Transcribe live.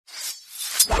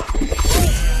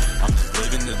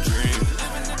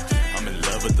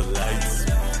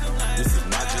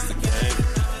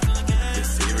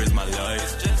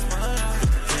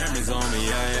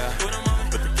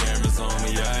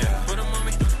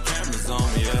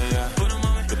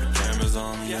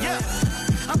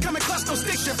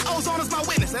prediction. Ozone is my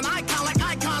witness. An icon like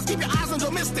icons. Keep your eyes on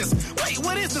your miss this. Wait,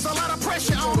 what is this? A lot of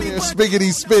pressure on me.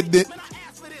 Spiggity spitting it.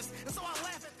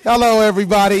 Hello,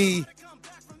 everybody.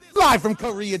 Live from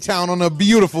Koreatown on a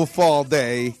beautiful fall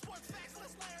day.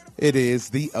 It is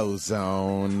the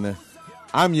Ozone.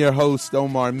 I'm your host,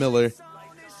 Omar Miller.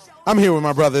 I'm here with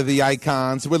my brother, the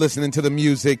Icons. We're listening to the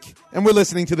music, and we're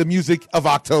listening to the music of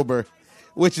October,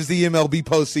 which is the MLB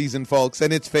postseason, folks,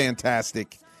 and it's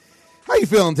fantastic. How you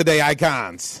feeling today,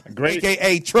 Icons? Great.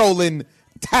 AKA Trolling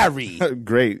Tyree.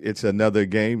 Great. It's another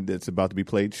game that's about to be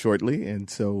played shortly, and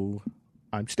so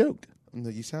I'm stoked.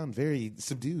 You sound very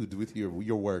subdued with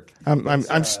your work.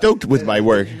 I'm stoked with my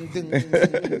work.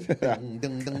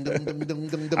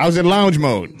 I was in lounge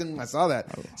mode. I saw that.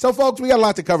 So, folks, we got a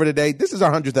lot to cover today. This is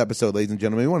our 100th episode, ladies and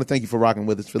gentlemen. We want to thank you for rocking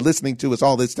with us, for listening to us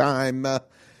all this time.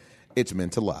 It's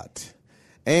meant a lot.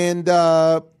 And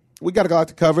we got a lot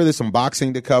to cover. There's some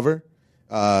boxing to cover.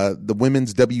 The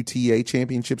women's WTA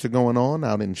championships are going on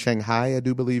out in Shanghai, I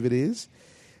do believe it is.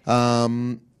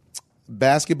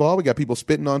 Basketball, we got people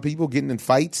spitting on people, getting in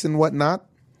fights and whatnot.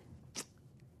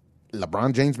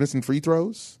 LeBron James missing free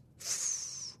throws.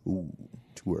 Ooh,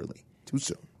 too early, too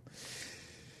soon.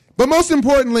 But most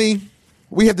importantly,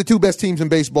 we have the two best teams in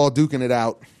baseball duking it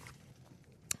out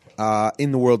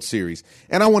in the World Series.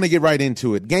 And I want to get right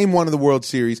into it. Game one of the World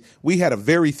Series, we had a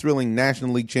very thrilling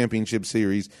National League Championship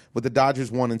Series with the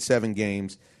Dodgers won in 7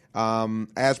 games,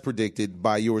 as predicted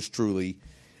by yours truly.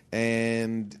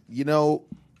 And, you know,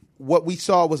 what we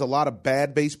saw was a lot of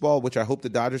bad baseball, which I hope the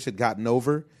Dodgers had gotten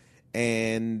over,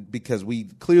 and because we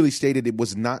clearly stated it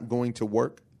was not going to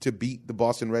work to beat the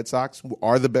Boston Red Sox, who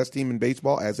are the best team in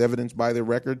baseball, as evidenced by their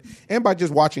record and by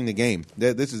just watching the game.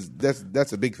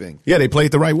 That's a big thing. Yeah, they play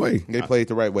it the right way. They play it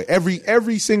the right way.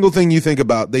 Every single thing you think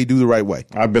about, they do the right way.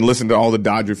 I've been listening to all the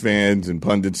Dodger fans and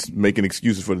pundits making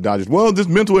excuses for the Dodgers. Well, this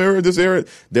mental error, this error,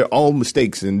 they're all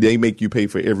mistakes, and they make you pay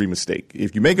for every mistake.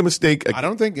 If you make a mistake, I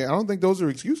don't think those are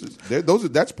excuses.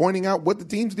 That's pointing out what the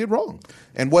teams did wrong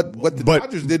and what the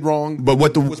Dodgers did wrong. But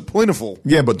what was plentiful.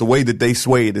 Yeah, but the way that they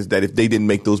sway it is that if they didn't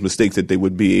make those mistakes, that they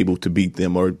would be able to beat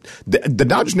them. Or the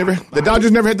Dodgers never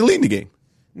had to lead in the game.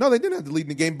 No, they didn't have to lead in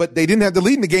the game, but they didn't have to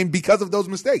lead in the game because of those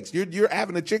mistakes. You're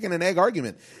having a chicken and egg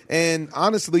argument. And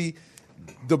honestly,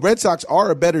 the Red Sox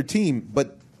are a better team,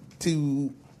 but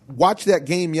to watch that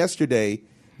game yesterday,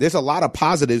 there's a lot of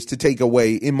positives to take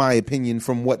away, in my opinion,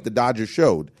 from what the Dodgers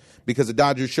showed. Because the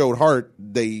Dodgers showed heart.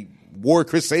 They wore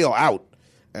Chris Sale out.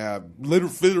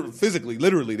 Physically,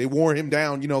 literally, they wore him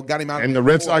down. Got him out. And the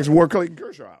Red Sox wore Clayton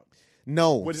Kershaw out.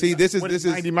 No, see, this is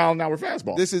 90-mile-an-hour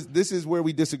fastball. This is where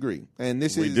we disagree, and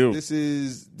this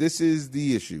is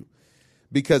the issue,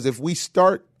 because if we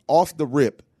start off the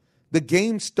rip, the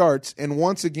game starts, and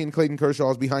once again, Clayton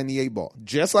Kershaw is behind the 8 ball,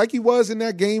 just like he was in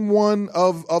that game 1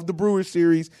 of the Brewers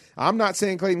series. I'm not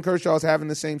saying Clayton Kershaw is having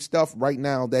the same stuff right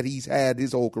now that he's had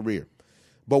his whole career,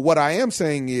 but what I am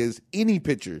saying is any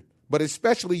pitcher, but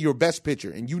especially your best pitcher,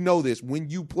 and you know this,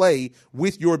 when you play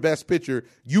with your best pitcher,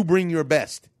 you bring your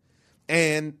best.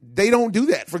 And they don't do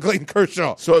that for Clayton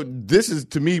Kershaw. So this is,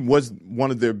 to me, was one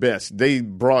of their best. They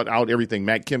brought out everything.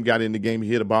 Matt Kemp got in the game. He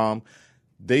hit a bomb.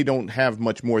 They don't have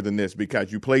much more than this because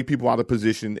you play people out of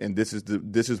position, and this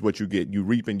is what you get. You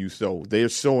reap and you sow. They're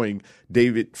sowing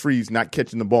David Freese not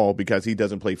catching the ball because he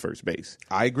doesn't play first base.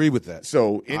 I agree with that.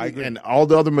 So and all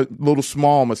the other little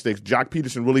small mistakes. Jock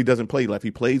Peterson really doesn't play left.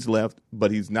 He plays left,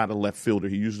 but he's not a left fielder.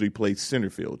 He usually plays center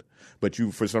field. But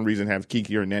you, for some reason, have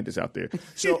Kiki Hernandez out there.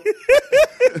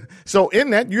 So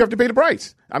in that, you have to pay the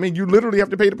price. I mean, you literally have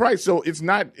to pay the price. So it's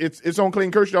on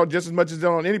Clayton Kershaw just as much as it's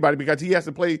on anybody because he has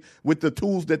to play with the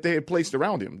tools that they have placed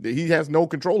around him. He has no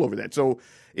control over that. So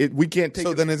we can't take.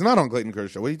 So then it's not on Clayton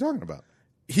Kershaw. What are you talking about?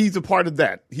 He's a part of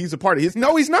that. He's a part of his.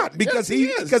 No, he's not because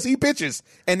he pitches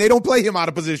and they don't play him out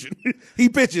of position. He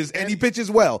pitches and he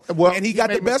pitches well. And he got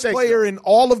the best player in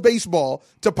all of baseball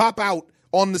to pop out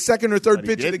on the second or third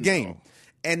pitch of the game,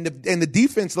 and the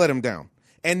defense let him down.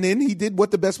 And then he did what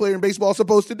the best player in baseball is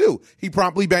supposed to do. He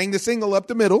promptly banged a single up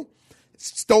the middle,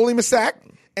 stole him a sack,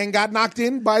 and got knocked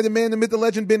in by the man, the myth, the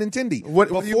legend, Benintendi.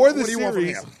 Before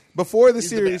the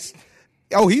series.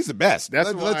 Oh, he's the best.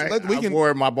 That's why I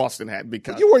wore my Boston hat.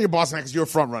 Because you wore your Boston hat because you're a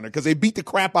front runner because they beat the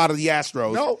crap out of the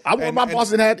Astros. No, I wore my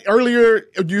Boston hat earlier.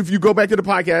 If you go back to the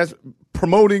podcast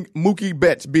promoting Mookie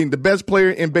Betts being the best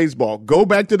player in baseball, go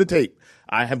back to the tape.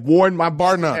 I have worn my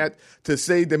Boston hat to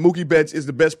say that Mookie Betts is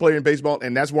the best player in baseball,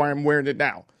 and that's why I'm wearing it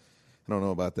now. I don't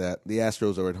know about that. The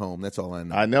Astros are at home. That's all I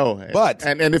know. I know. But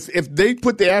and if they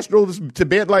put the Astros to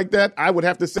bed like that, I would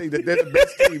have to say that they're the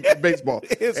best team in baseball.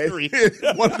 History.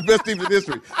 One of the best teams in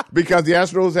history. Because the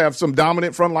Astros have some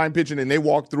dominant frontline pitching, and they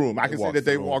walk through them. I can say that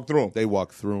they walk through them. They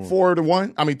walk through them.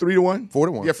 4-1. I mean 3-1.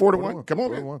 4-1. Yeah, 4-1. Come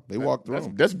on, 4-1. man. They walk through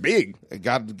them. That's big.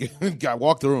 Got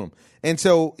walk through them. And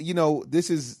so,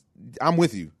 I'm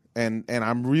with you. And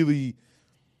I'm really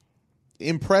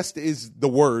impressed is the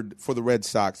word for the Red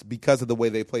Sox because of the way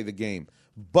they play the game.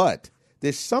 But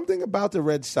there's something about the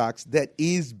Red Sox that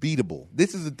is beatable.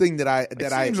 This is the thing that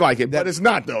seems like it, but it's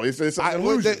not though. It's an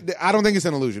illusion. I don't think it's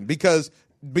an illusion because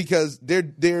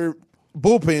their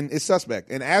bullpen is suspect.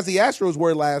 And as the Astros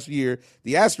were last year,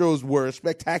 the Astros were a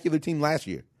spectacular team last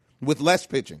year with less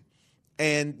pitching.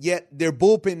 And yet their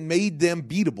bullpen made them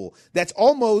beatable. It's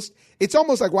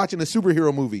almost like watching a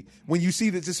superhero movie when you see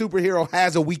that the superhero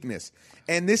has a weakness.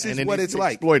 And this is what it's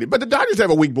like. Exploited. But the Dodgers have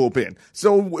a weak bullpen.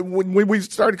 So when we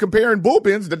started comparing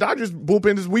bullpens, the Dodgers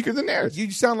bullpen is weaker than theirs.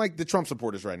 You sound like the Trump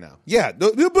supporters right now. Yeah,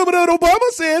 Obama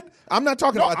said. I'm not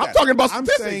talking about that. I'm talking about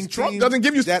statistics. Saying Trump doesn't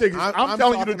give you statistics. I'm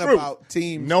telling you the truth. About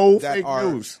teams no fake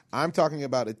news. I'm talking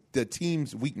about the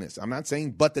team's weakness. I'm not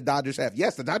saying, but the Dodgers have.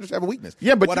 Yes, the Dodgers have a weakness.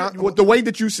 Yeah, but the way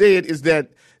that you say it is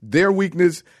that their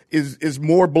weakness is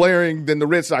more blaring than the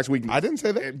Red Sox weakness. I didn't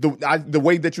say that. The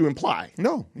way that you imply.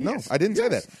 No, I didn't say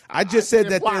that. I just said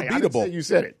that they're beatable. I didn't say you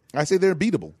said it. I say they're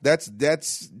beatable.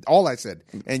 That's all I said.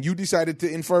 And you decided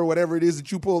to infer whatever it is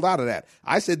that you pulled out of that.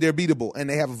 I said they're beatable and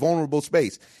they have a vulnerable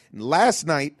space. Last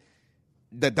night,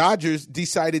 the Dodgers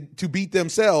decided to beat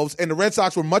themselves, and the Red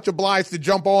Sox were much obliged to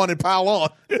jump on and pile on.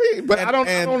 But I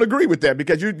don't agree with that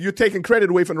because you're taking credit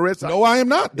away from the Red Sox. No, I am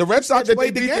not. The Red Sox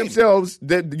played the game themselves.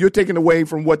 That you're taking away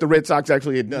from what the Red Sox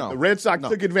actually had done. No, the Red Sox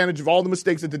took advantage of all the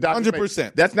mistakes that the Dodgers 100%.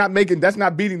 made. That's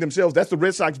not beating themselves. That's the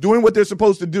Red Sox doing what they're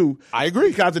supposed to do. I agree.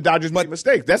 Because the Dodgers made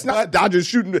mistakes. That's not the Dodgers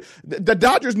shooting. The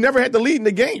Dodgers never had the lead in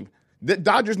the game. The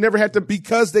Dodgers never had to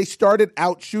because they started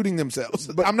out shooting themselves.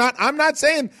 But I'm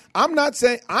saying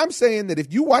that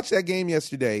if you watch that game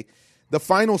yesterday, the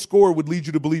final score would lead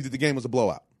you to believe that the game was a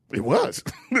blowout. It was.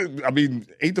 I mean,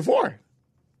 8-4.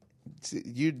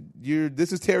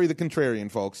 This is Terry the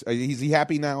contrarian, folks. Is he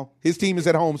happy now? His team is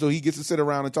at home, so he gets to sit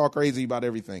around and talk crazy about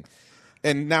everything.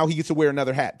 And now he gets to wear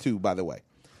another hat too, by the way.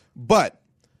 But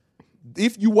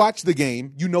if you watch the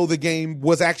game, you know the game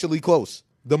was actually close.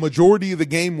 The majority of the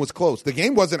game was close. The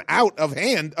game wasn't out of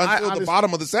hand until the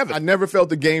bottom of the seventh. I never felt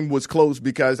the game was close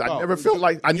because I never felt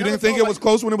like you didn't think it was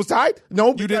close when it was tied.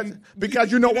 No,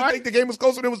 because you know why? You didn't think the game was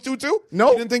close when it was 2-2.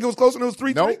 No, you didn't think it was close when it was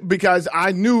 3-3. No, because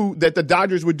I knew that the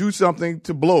Dodgers would do something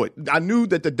to blow it. I knew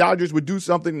that the Dodgers would do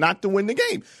something not to win the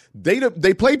game.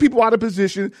 They played people out of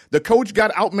position. The coach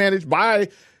got outmanaged by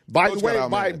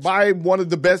one of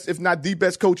the best, if not the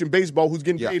best coach in baseball, who's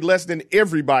getting paid less than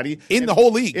everybody in the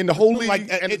whole league. In the whole league,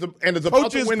 and is about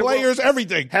coaches, to win players,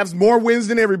 everything. Has more wins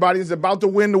than everybody. Is about to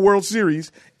win the World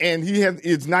Series, and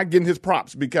is not getting his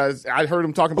props because I heard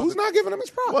him talking about who's not giving him his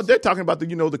props. Well, they're talking about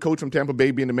the coach from Tampa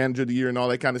Bay being the manager of the year and all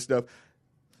that kind of stuff.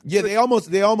 Yeah, they almost.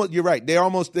 You're right. They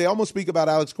almost speak about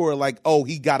Alex Cora like, oh,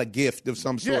 he got a gift of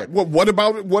some sort. Yeah. Well, what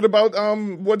about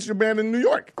what's your man in New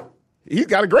York? He's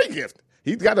got a great gift.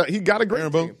 He got a great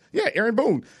Aaron team. Boone. Yeah, Aaron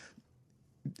Boone.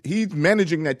 He's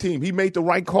managing that team. He made the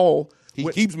right call. He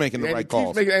keeps making the right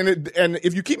calls. And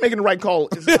if you keep making the right call,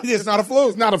 it's not a fluke.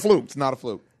 It's not a fluke. It's not a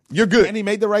fluke. You're good. And he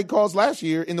made the right calls last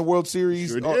year in the World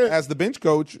Series as the bench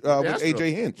coach with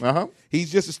A.J. Hinch. Uh-huh.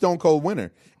 He's just a stone cold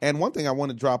winner. And one thing I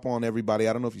want to drop on everybody,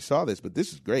 I don't know if you saw this, but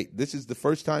this is great. This is the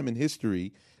first time in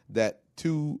history that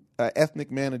two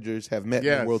ethnic managers have met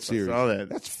in the World Series. I saw that.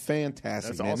 That's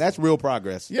fantastic, That's man. Awesome. That's real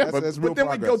progress. Yeah, that's real but then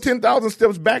progress. we go 10,000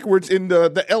 steps backwards in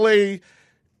the L.A.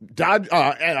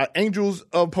 Angels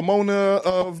of Pomona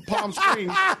of Palm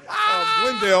Springs,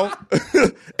 Glendale,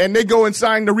 and they go and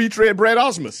sign the retread Brad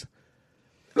Osmus.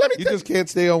 You just can't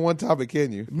stay on one topic,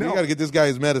 can you? No. You got to get this guy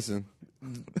his medicine.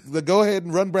 Go ahead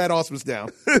and run Brad Osmus down.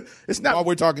 It's not while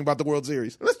we're talking about the World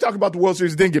Series. Let's talk about the World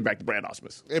Series, then get back to Brad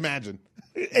Osmus. Imagine.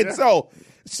 And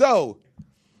so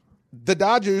the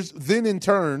Dodgers then in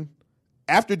turn,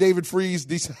 after David Freese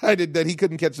decided that he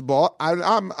couldn't catch the ball,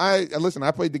 listen,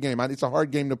 I played the game. It's a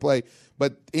hard game to play,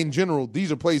 but in general,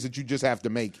 these are plays that you just have to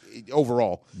make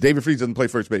overall. David Freese doesn't play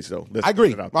first base, though. I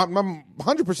agree. I'm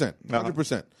 100%.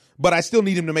 100%. But I still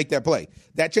need him to make that play.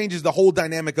 That changes the whole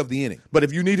dynamic of the inning. But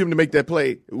if you need him to make that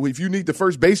play, if you need the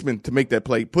first baseman to make that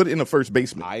play, put in a first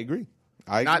baseman. I agree.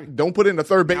 I agree. Don't put in a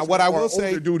third base. Now, what I will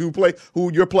say, dude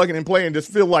who you're plugging and playing,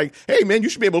 just feel like, hey man, you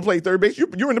should be able to play third base.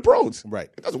 You're in the pros, right?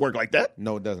 It doesn't work like that.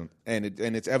 No, it doesn't, and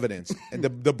it's evidence. And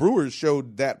the Brewers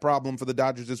showed that problem for the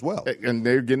Dodgers as well, and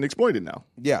they're getting exploited now.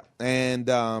 Yeah, and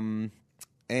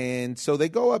so they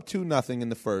go up 2-0 in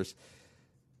the first.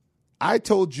 I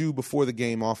told you before the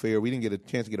game off air, we didn't get a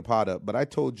chance to get a pod up, but I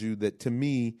told you that to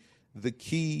me, the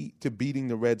key to beating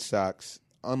the Red Sox,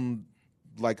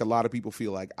 like a lot of people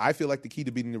feel like, I feel like the key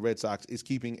to beating the Red Sox is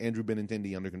keeping Andrew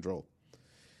Benintendi under control.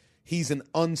 He's an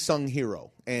unsung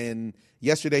hero. And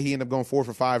yesterday he ended up going 4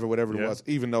 for 5 or whatever it was,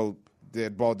 even though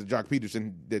that ball to Jock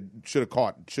Peterson that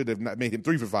should have not made him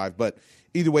 3 for 5. But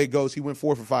either way it goes, he went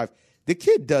 4 for 5. The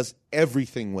kid does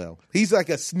everything well. He's like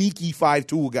a sneaky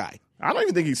 5-tool guy. I don't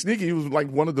even think he's sneaky. He was like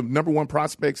one of the number one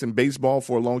prospects in baseball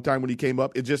for a long time when he came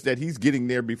up. It's just that he's getting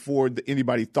there before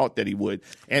anybody thought that he would.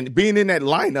 And being in that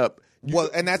lineup. Well,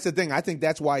 and that's the thing. I think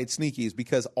that's why it's sneaky, is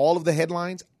because all of the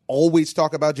headlines always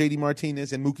talk about J.D.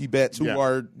 Martinez and Mookie Betts, who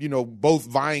are, both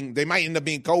vying. They might end up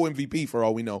being co-MVP for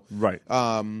all we know. Right.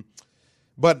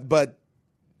 But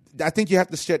I think you have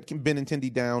to shut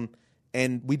Benintendi down,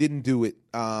 and we didn't do it.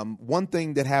 One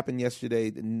thing that happened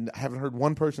yesterday, and I haven't heard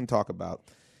one person talk about,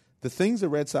 the things the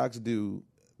Red Sox do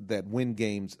that win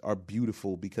games are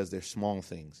beautiful because they're small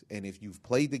things. And if you've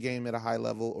played the game at a high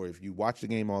level or if you watch the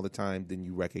game all the time, then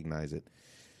you recognize it.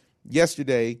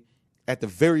 Yesterday, at the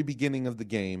very beginning of the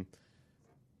game,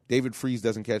 David Freese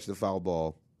doesn't catch the foul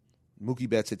ball. Mookie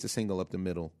Betts hits a single up the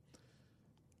middle.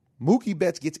 Mookie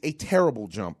Betts gets a terrible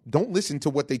jump. Don't listen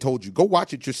to what they told you. Go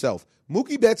watch it yourself.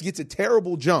 Mookie Betts gets a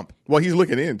terrible jump. Well, he's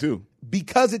looking in, too.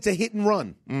 Because it's a hit and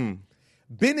run.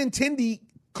 Benintendi,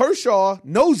 Kershaw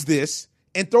knows this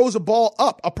and throws a ball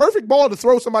up, a perfect ball to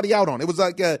throw somebody out on. It was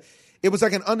like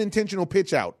an unintentional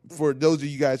pitch out for those of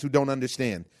you guys who don't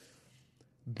understand.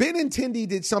 Benintendi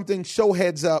did something so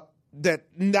heads up that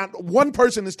not one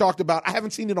person has talked about. I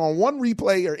haven't seen it on one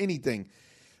replay or anything.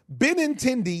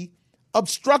 Benintendi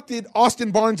obstructed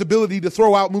Austin Barnes' ability to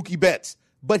throw out Mookie Betts,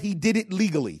 but he did it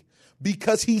legally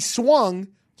because he swung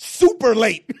super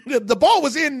late. The ball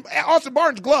was in Austin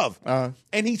Barnes' glove,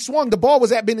 and he swung. The ball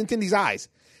was at Benintendi's eyes.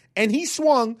 And he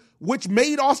swung, which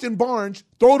made Austin Barnes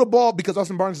throw the ball, because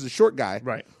Austin Barnes is a short guy.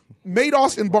 Right. Made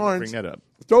Austin Barnes bring that up.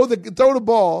 throw the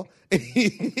ball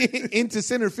into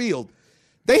center field.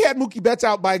 They had Mookie Betts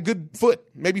out by a good foot,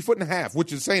 maybe foot and a half,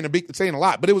 which is saying a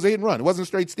lot, but it was a hit and run. It wasn't a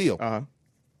straight steal.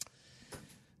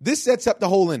 This sets up the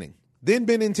whole inning. Then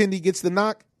Benintendi gets the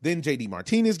knock. Then J.D.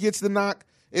 Martinez gets the knock.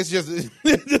 It's just.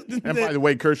 And by the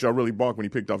way, Kershaw really balked when he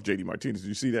picked off J.D. Martinez. Did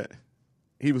you see that?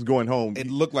 He was going home. It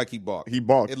looked like he balked. He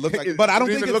balked. It looked like, but I don't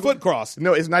think his foot crossed.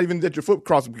 No, it's not even that your foot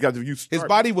crossed, because if you his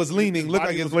body was leaning. Looked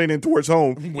like he was leaning towards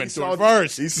home. He went to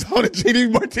reverse. He saw that J.D.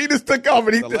 Martinez took off,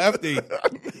 and he the lefty.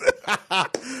 I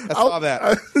saw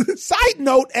that. Side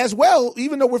note as well,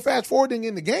 even though we're fast forwarding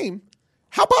in the game,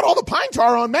 how about all the pine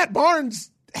tar on Matt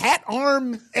Barnes' hat,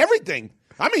 arm, everything?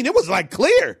 I mean, it was like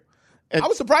clear. And I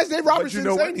was surprised Dave Roberts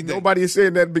didn't say anything. Nobody is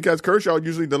saying that because Kershaw,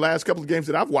 usually the last couple of games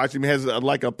that I've watched him, has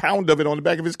like a pound of it on the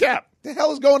back of his cap. The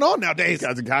hell is going on nowadays?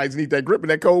 Because the guys need that grip in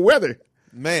that cold weather.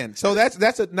 Man, so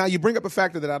now you bring up a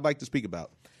factor that I'd like to speak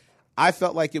about. I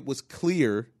felt like it was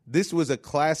clear this was a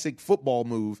classic football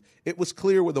move. It was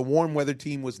clear where the warm weather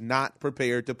team was not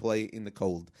prepared to play in the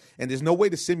cold. And there's no way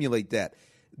to simulate that.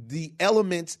 The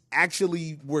elements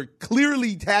actually were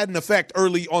clearly had an effect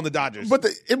early on the Dodgers. But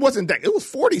it wasn't that. It was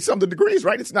 40-something degrees,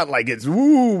 right? It's not like it's,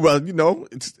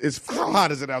 it's how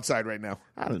hot is it outside right now?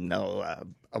 I don't know.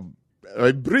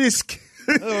 A brisk.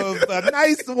 A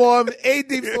nice warm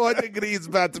 84 degrees,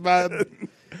 Batman.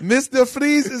 Mr.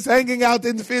 Freeze is hanging out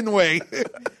in Fenway.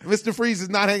 Mr. Freeze is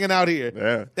not hanging out here.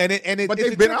 Yeah. But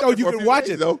they've been out there you for a can few watch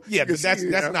days, it though. Yeah, but that's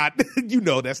not.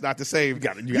 That's not the same.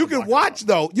 You can watch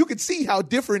though. You can see how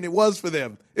different it was for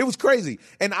them. It was crazy,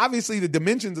 and obviously the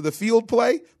dimensions of the field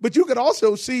play. But you could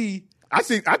also see. I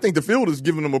think the field is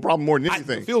giving them a problem more than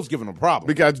anything. The field's giving them a problem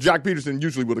because Jock Peterson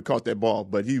usually would have caught that ball,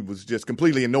 but he was just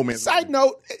completely in no man's land. Side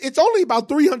note: it's only about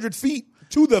 300 feet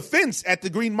to the fence at the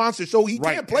Green Monster, so he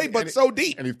can't play so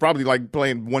deep. And he's probably like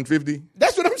playing 150.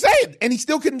 That's what I'm saying. And he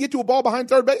still couldn't get to a ball behind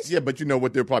third base. Yeah, but you know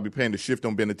what? They're probably playing the shift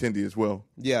on Benintendi as well.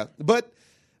 Yeah, but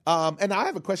and I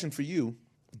have a question for you.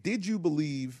 Did you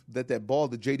believe that ball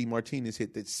that J.D. Martinez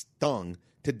hit that stung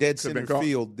to dead center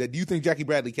field, that you think Jackie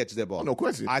Bradley catches that ball? Oh, no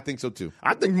question. I think so too.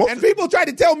 I think people tried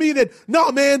to tell me that,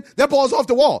 no, man, that ball's off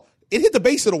the wall. It hit the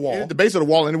base of the wall. It hit the base of the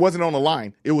wall, and it wasn't on the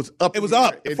line. It was up. It was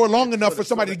up for long enough for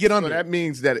somebody to get under. So that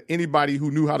means that anybody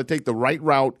who knew how to take the right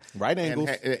route, right angles,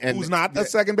 and who's not a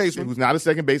second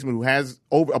baseman, who has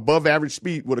above average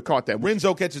speed, would have caught that.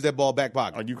 Renzo catches that ball back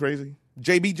pocket. Are you crazy?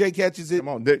 JBJ catches it. Come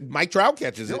on, Mike Trout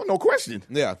catches it. No question.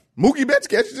 Yeah. Mookie Betts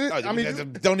catches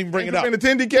it. Don't even bring it up.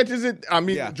 Benintendi catches it.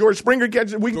 George Springer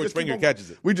catches it. George Springer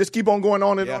catches it. We just keep on going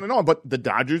on and on and on. But the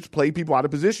Dodgers play people out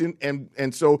of position,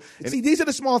 and so see, these are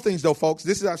the small things, though, folks.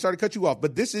 I started to cut you off,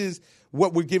 but this is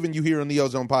what we're giving you here on the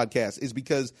Ozone Podcast, is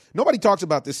because nobody talks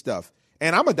about this stuff,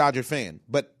 and I'm a Dodger fan,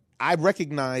 but I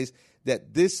recognize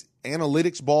that this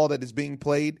analytics ball that is being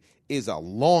played is a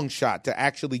long shot to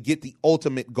actually get the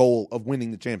ultimate goal of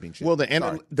winning the championship. Well, the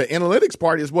analytics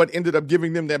part is what ended up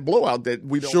giving them that blowout that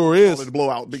we don't call it a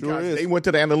blowout, because they went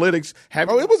to the analytics.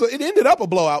 It ended up a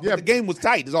blowout, but the game was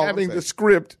tight. Is all having the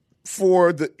script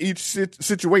for each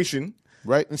situation.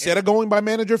 Right, instead of going by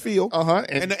manager feel,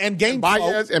 and game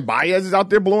Baez is out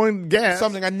there blowing gas.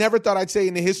 Something I never thought I'd say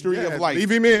in the history of life.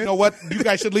 Leave him in. You know what? You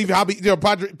guys should leave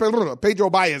Pedro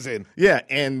Baez in. Yeah,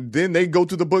 and then they go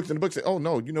to the books, and the books say, "Oh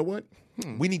no, you know what?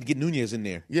 We need to get Nunez in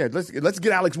there. Yeah, let's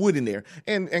get Alex Wood in there."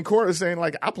 And Cora is saying,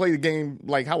 like, I play the game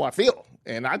like how I feel,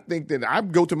 and I think that I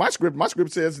go to my script. My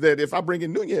script says that if I bring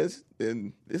in Nunez,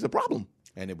 then it's a problem.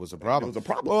 And it was a problem.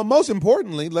 Well, most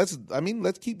importantly, let's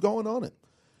keep going on it.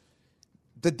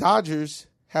 The Dodgers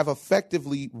have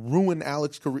effectively ruined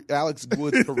Alex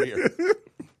Wood's career.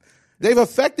 They've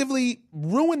effectively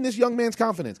ruined this young man's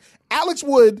confidence. Alex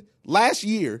Wood last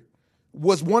year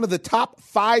was one of the top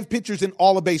 5 pitchers in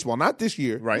all of baseball. Not this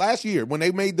year. Right. Last year when they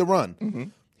made the run. Mm-hmm.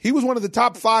 He was one of the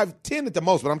top 10 at the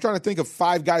most, but I'm trying to think of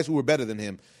 5 guys who were better than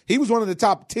him. He was one of the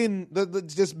top 10,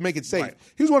 let's just make it safe. Right.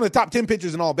 He was one of the top 10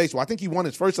 pitchers in all of baseball. I think he won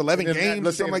his first 11 games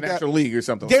or something like that. National League or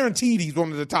something. Guaranteed he's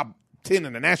one of the top 10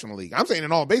 in the National League. I'm saying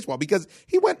in all baseball because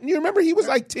you remember he was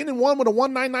like 10-1 with a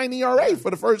 1.99 ERA for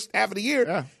the first half of the year.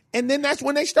 Yeah. And then that's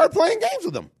when they start playing games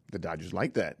with him. The Dodgers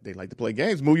like that. They like to play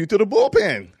games. Move you to the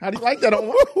bullpen. How do you like that?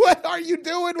 What are you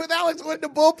doing with Alex Wood in the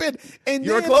bullpen? And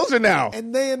you're a closer now.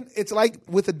 And then it's like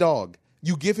with a dog.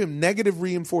 You give him negative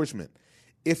reinforcement.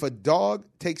 If a dog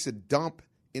takes a dump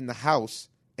in the house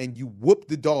and you whoop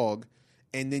the dog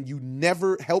and then you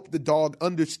never help the dog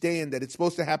understand that it's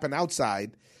supposed to happen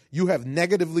outside, you have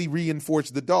negatively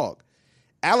reinforced the dog.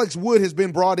 Alex Wood has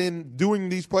been brought in during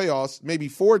these playoffs maybe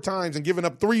 4 times and given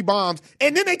up 3 bombs,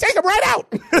 and then they take him right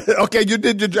out. Okay, you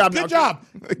did your job. Good job.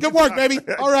 Good work, baby.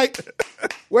 All right.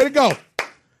 Way to go.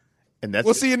 And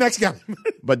we'll see you next game.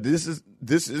 But this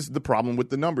is the problem with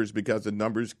the numbers, because the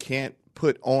numbers can't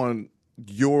put on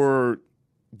your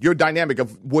dynamic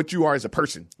of what you are as a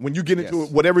person. When you get into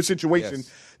whatever situation,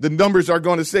 the numbers are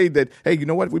going to say that, hey, you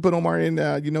know what? If we put Omar in,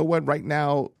 you know what? Right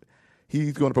now,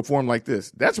 he's going to perform like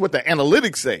this. That's what the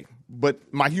analytics say.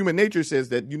 But my human nature says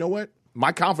that, you know what?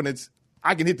 My confidence,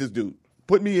 I can hit this dude.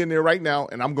 Put me in there right now,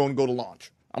 and I'm going to go to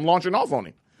launch. I'm launching off on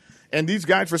him. And these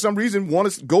guys, for some reason, want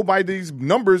to go by these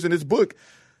numbers in this book.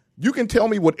 You can tell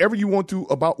me whatever you want to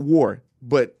about WAR,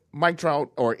 but Mike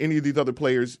Trout or any of these other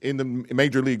players in the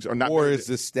major leagues are not. WAR is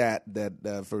the stat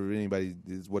that, for anybody,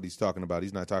 is what he's talking about.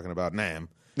 He's not talking about NAM.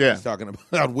 Yeah. He's talking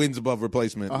about wins above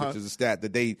replacement, which is a stat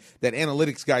that that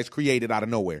analytics guys created out of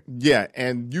nowhere. Yeah,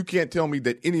 and you can't tell me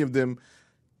that any of them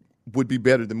would be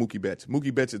better than Mookie Betts.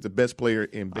 Mookie Betts is the best player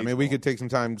in baseball. I mean, we could take some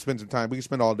time, spend some time. We could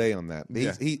spend all day on that.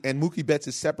 And Mookie Betts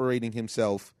is separating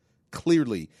himself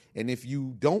clearly. And if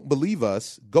you don't believe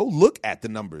us, go look at the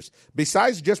numbers.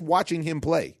 Besides just watching him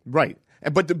play. Right.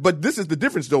 But this is the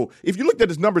difference, though. If you looked at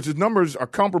his numbers are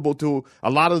comparable to a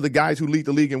lot of the guys who lead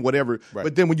the league and whatever. Right.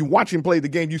 But then when you watch him play the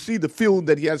game, you see the feel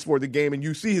that he has for the game, and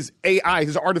you see his AI,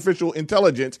 his artificial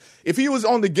intelligence. If he was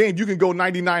on the game, you can go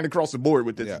 99 across the board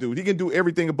with this dude. He can do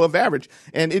everything above average,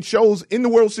 and it shows in the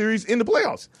World Series, in the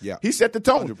playoffs. Yeah. He set the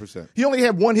tone. 100%. He only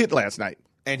had 1 hit last night.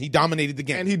 And he dominated the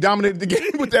game. With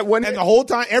that 1 hit. And the whole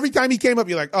time, every time he came up,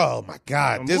 you're like, oh, my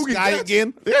God, this guy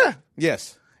again? Yeah.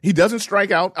 Yes. He doesn't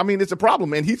strike out. I mean, it's a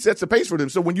problem, and he sets the pace for them.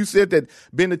 So when you said that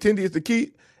Benintendi is the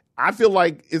key, I feel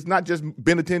like it's not just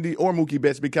Benintendi or Mookie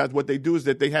Betts, because what they do is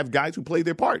that they have guys who play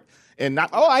their part and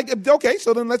not. Okay.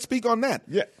 So then let's speak on that.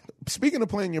 Yeah. Speaking of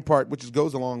playing your part, which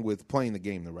goes along with playing the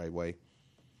game the right way,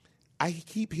 I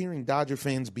keep hearing Dodger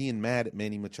fans being mad at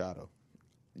Manny Machado.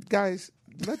 Guys,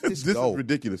 let this go. This is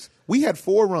ridiculous. We had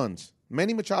 4 runs.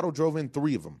 Manny Machado drove in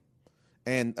 3 of them.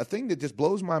 And a thing that just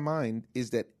blows my mind is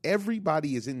that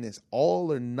everybody is in this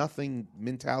all or nothing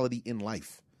mentality in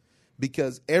life,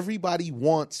 because everybody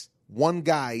wants one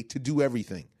guy to do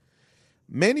everything.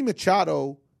 Manny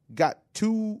Machado got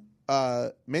 2 ribeyes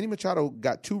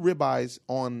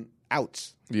on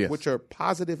outs, which are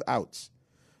positive outs.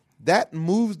 That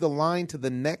moves the line to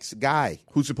the next guy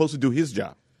who's supposed to do his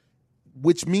job,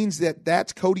 which means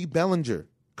that's Cody Bellinger.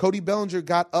 Cody Bellinger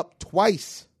got up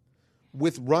twice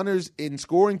with runners in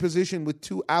scoring position with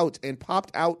 2 outs and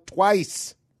popped out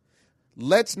twice.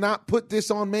 let's not put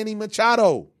this on Manny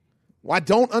Machado. I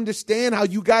don't understand how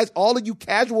you guys, all of you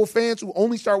casual fans who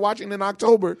only start watching in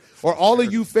October, or all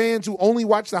of you fans who only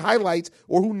watch the highlights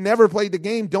or who never played the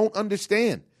game, don't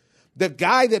understand. The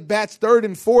guy that bats third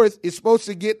and fourth is supposed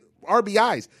to get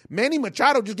RBIs. Manny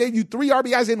Machado just gave you 3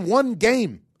 RBIs in one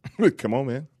game. Come on,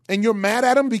 man. And you're mad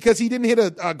at him because he didn't hit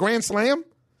a grand slam?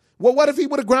 Well, what if he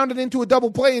would have grounded into a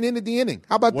double play and ended the inning?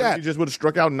 How about What if that? he just would have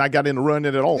struck out and not got in the run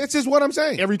at all? This is what I'm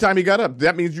saying. Every time he got up,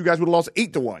 that means you guys would have lost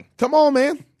 8-1. Come on,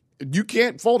 man. You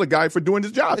can't fault a guy for doing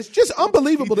his job. It's just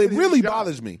unbelievable. He It did really his job.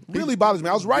 bothers me. Really bothers me.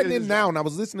 I was writing did in his now job. and I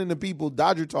was listening to people,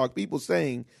 Dodger talk, people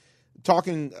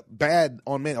talking bad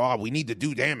on men. Oh, we need to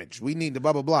do damage. We need to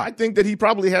blah, blah, blah. I think that he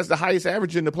probably has the highest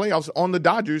average in the playoffs on the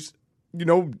Dodgers,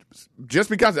 just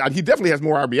because he definitely has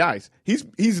more RBIs.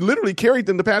 He's literally carried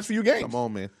them the past few games. Come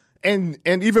on, man. And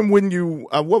even when you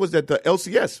what was that, the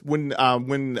LCS when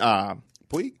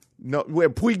Puig? No, where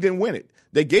Puig didn't win it.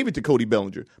 They gave it to Cody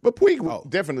Bellinger, but Puig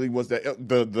definitely was the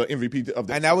MVP of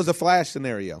that. And that was a flash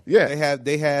scenario. Yeah.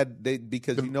 They had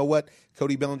because you know what?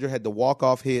 Cody Bellinger had the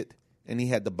walk-off hit and he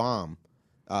had the bomb.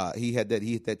 He hit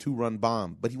that 2-run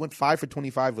bomb, but he went 5 for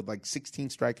 25 with like 16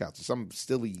 strikeouts or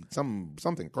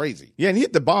something crazy. Yeah, and he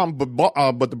hit the bomb,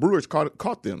 but the Brewers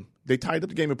caught them. They tied up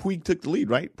the game, and Puig took the lead.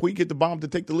 Right? Puig hit the bomb to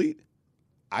take the lead.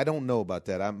 I don't know about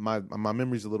that. My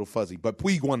memory's a little fuzzy, but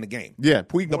Puig won the game. Yeah,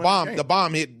 Puig The won bomb. game. The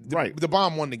bomb hit. Right. The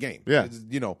bomb won the game. Yeah.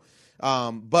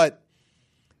 But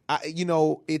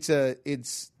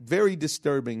it's very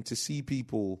disturbing to see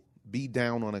people be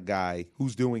down on a guy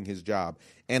who's doing his job,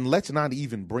 and let's not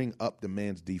even bring up the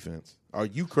man's defense. Are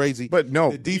you crazy? But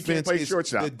no, the defense play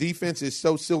shortstop. The defense is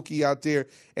so silky out there,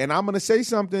 and I'm going to say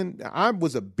something. I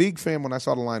was a big fan when I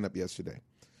saw the lineup yesterday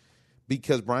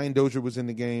because Brian Dozier was in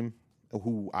the game,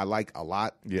 who I like a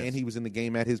lot, and he was in the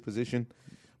game at his position.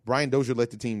 Brian Dozier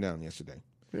let the team down yesterday.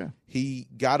 Yeah, he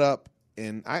got up,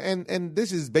 and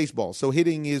this is baseball, so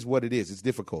hitting is what it is. It's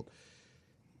difficult.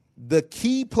 The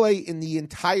key play in the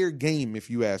entire game, if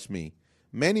you ask me,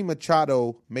 Manny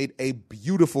Machado made a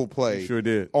beautiful play. He sure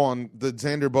did. On the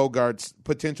Xander Bogaerts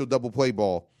potential double play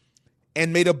ball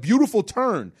and made a beautiful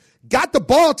turn. Got the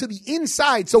ball to the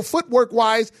inside. So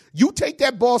footwork-wise, you take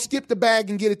that ball, skip the bag,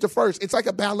 and get it to first. It's like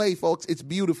a ballet, folks. It's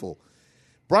beautiful.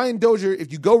 Brian Dozier,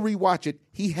 if you go rewatch it,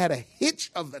 he had a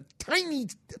hitch of a tiny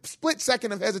split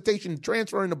second of hesitation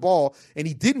transferring the ball, and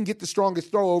he didn't get the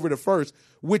strongest throw over to first,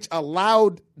 which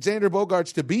allowed Xander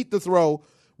Bogaerts to beat the throw,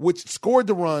 which scored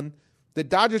the run. The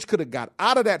Dodgers could have got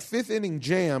out of that fifth-inning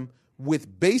jam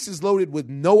with bases loaded with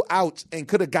no outs and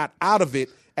could have got out of it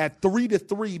at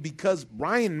 3-3 because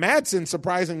Ryan Madsen,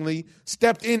 surprisingly,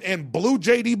 stepped in and blew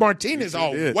J.D. Martinez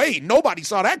away. Nobody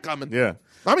saw that coming. Yeah.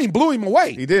 I mean, blew him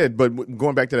away. He did, but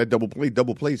going back to that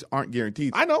double plays aren't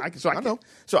guaranteed. I know. I know.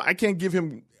 So I can't give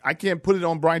him. I can't put it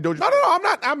on Brian Dozier. No, I'm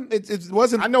not. It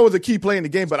wasn't. I know it was a key play in the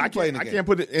game, but I can't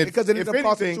put it because it ended up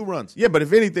costing 2 runs. Yeah, but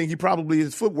if anything,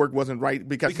 his footwork wasn't right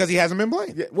because he hasn't been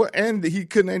playing. Yeah, well, and he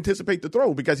couldn't anticipate the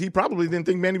throw because he probably didn't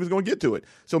think Manny was going to get to it.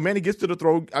 So Manny gets to the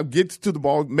throw, gets to the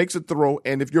ball, makes a throw,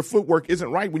 and if your footwork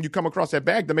isn't right when you come across that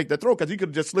bag to make that throw, because he could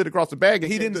have just slid across the bag.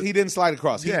 And he didn't slide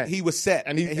across. He was set,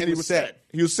 and he was set.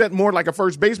 He was set more like a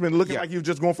first baseman, looking like he was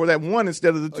just going for that one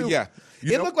instead of the 2. Yeah.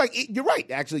 Looked like you're right.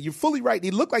 Actually, you're fully right.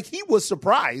 It looked like he was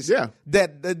surprised. Yeah.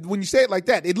 That when you say it like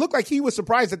that, it looked like he was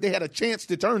surprised that they had a chance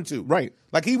to turn to. Right.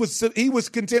 Like he was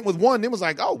content with 1. It was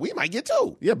like, oh, we might get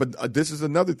 2. Yeah, but this is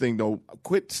another thing though.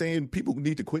 People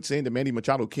need to quit saying that Manny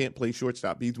Machado can't play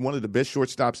shortstop. He's one of the best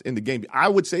shortstops in the game. I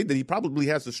would say that he probably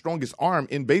has the strongest arm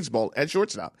in baseball at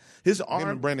shortstop. His arm, him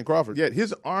and Brandon Crawford. Yeah,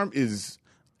 his arm is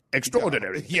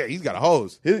extraordinary. Yeah, he's got a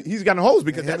hose. He's got a hose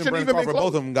because that shouldn't even been close.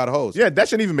 Both of them got a hose. Yeah, that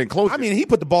shouldn't even been close. I mean, he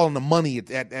put the ball in the money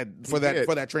for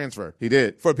that transfer. He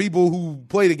did. For people who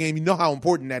play the game, you know how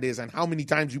important that is and how many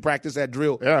times you practice that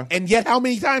drill. Yeah. And yet how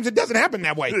many times it doesn't happen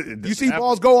that way. You see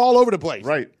balls go all over the place.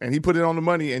 Right. And he put it on the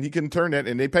money and he couldn't turn that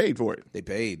and they paid for it. They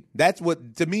paid. That's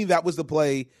what, to me, that was the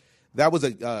play. That was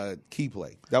a key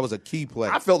play. That was a key play.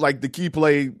 I felt like the key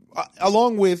play.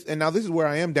 Along with, and now this is where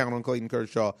I am down on Clayton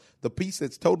Kershaw, the piece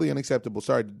that's totally unacceptable.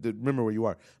 Sorry to remember where you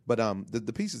are. But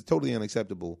the piece that's totally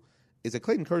unacceptable is that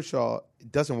Clayton Kershaw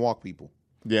doesn't walk people.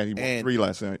 Yeah, he walked 3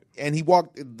 last night. And he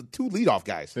walked the 2 leadoff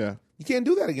guys. Yeah. You can't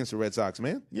do that against the Red Sox,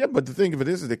 man. Yeah, but the thing of it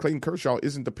is that Clayton Kershaw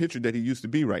isn't the pitcher that he used to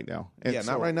be right now. And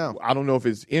not right now. I don't know if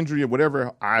it's injury or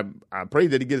whatever. I pray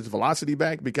that he gets his velocity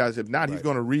back because if not, he's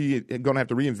going to have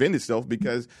to reinvent himself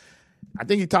because I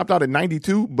think he topped out at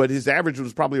 92, but his average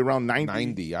was probably around 90.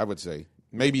 90, I would say.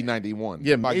 Maybe 91.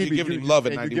 Yeah, Like, maybe you're giving him love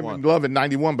at you're 91. giving him love at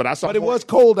 91, but I saw. But it was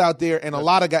cold out there, and a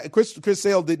lot of guys. Chris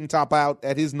Sale didn't top out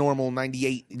at his normal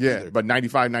 98. Yeah, either. but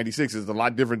 95, 96 is a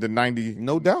lot different than 90.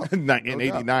 No doubt. and No doubt.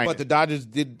 89. But the Dodgers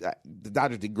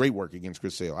did great work against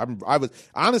Chris Sale. I was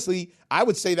honestly, I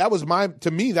would say that was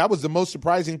the most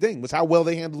surprising thing was how well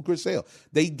they handled Chris Sale.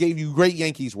 They gave you great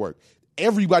Yankees work.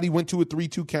 Everybody went to a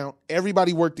 3-2 count.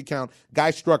 Everybody worked the count.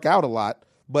 Guys struck out a lot,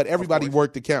 but everybody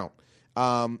worked the count.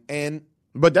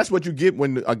 But that's what you get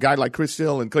when a guy like Chris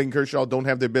Sale and Clayton Kershaw don't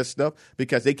have their best stuff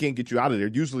because they can't get you out of there.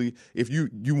 Usually, if you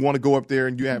want to go up there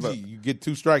and you have you get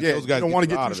 2 strikes, those guys you don't want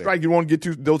to get 2 strikes. You want to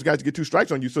get those guys to get 2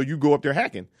 strikes on you, so you go up there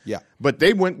hacking. Yeah. But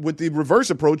they went with the reverse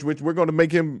approach, which we're going to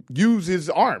make him use his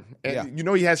arm. And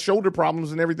he has shoulder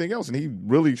problems and everything else, and he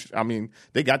really,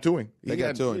 they got to him. He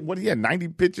had 90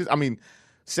 pitches.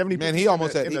 70 Man, pitches he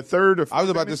almost had in the third. Or I was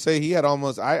about to say he had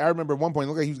almost. I remember at one point it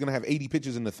looked like he was going to have 80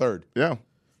 pitches in the third. Yeah.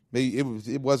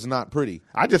 It was not pretty.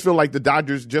 I just feel like the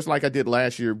Dodgers, just like I did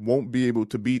last year, won't be able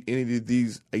to beat any of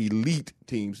these elite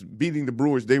teams. Beating the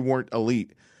Brewers, they weren't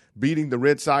elite. Beating the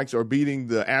Red Sox or beating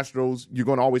the Astros, you're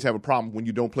going to always have a problem when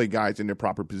you don't play guys in their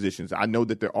proper positions. I know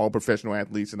that they're all professional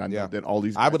athletes, and I know that all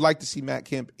these guys. I would like to see Matt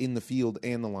Kemp in the field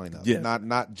and the lineup. Yeah.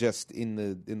 Not just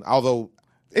although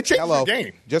it changes the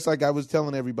game. Just like I was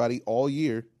telling everybody all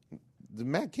year,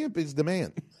 Matt Kemp is the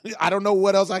man. I don't know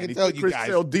what else I can tell you Chris guys.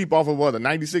 Sale deep off of a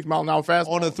 96-mile-an-hour fastball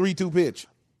On a 3-2 pitch.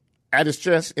 in his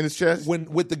chest. When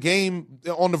with the game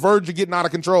on the verge of getting out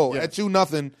of control at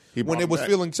 2-0, when it was back.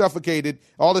 feeling suffocated,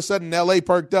 all of a sudden L.A.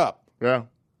 perked up. Yeah.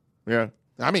 And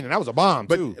that was a bomb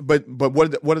too. But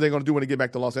what are they going to do when they get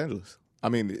back to Los Angeles?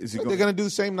 Is he They're going to do the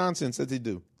same nonsense that they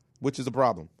do, which is a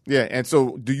problem. Yeah, and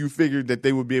so do you figure that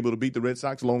they would be able to beat the Red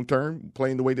Sox long term,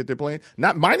 playing the way that they're playing?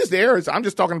 Not minus the errors. I'm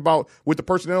just talking about with the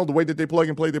personnel, the way that they plug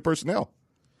and play their personnel.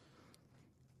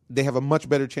 They have a much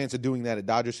better chance of doing that at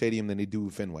Dodger Stadium than they do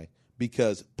at Fenway,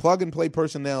 because plug and play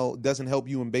personnel doesn't help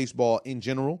you in baseball in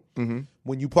general. Mm-hmm.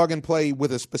 When you plug and play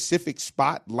with a specific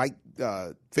spot like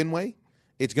Fenway,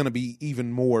 it's going to be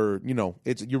even more,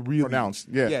 you're really pronounced.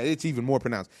 Yeah, it's even more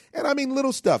pronounced. And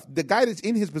little stuff. The guy that's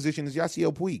in his position is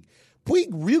Yasiel Puig. Puig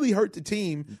really hurt the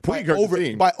team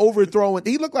by overthrowing.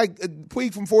 He looked like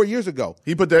Puig from 4 years ago.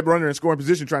 He put that runner in scoring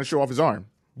position trying to show off his arm.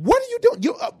 What are you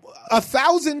doing?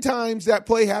 1,000 times that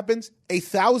play happens,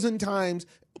 1,000 times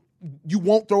you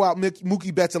won't throw out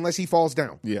Mookie Betts unless he falls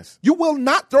down. Yes. You will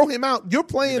not throw him out. You're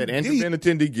playing That Andrew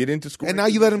Benintendi get into scoring and now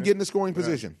you let him get in the scoring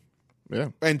position. Yeah.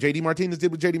 And J.D. Martinez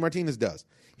did what J.D. Martinez does.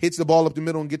 Hits the ball up the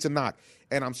middle and gets a knock.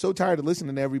 And I'm so tired of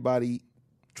listening to everybody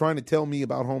trying to tell me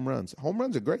about home runs. Home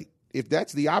runs are great. If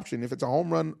that's the option, if it's a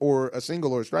home run or a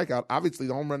single or a strikeout, obviously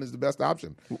the home run is the best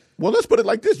option. Well, let's put it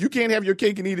like this. You can't have your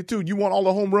cake and eat it too. You want all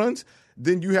the home runs,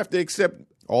 then you have to accept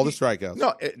all the strikeouts.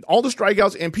 No, all the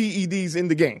strikeouts and PEDs in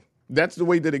the game. That's the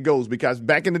way that it goes, because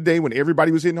back in the day when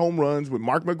everybody was hitting home runs with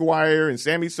Mark McGwire and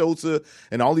Sammy Sosa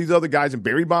and all these other guys and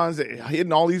Barry Bonds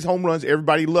hitting all these home runs,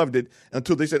 everybody loved it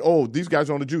until they said, oh, these guys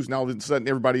are on the juice. Now all of a sudden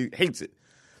everybody hates it.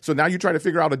 So now you try to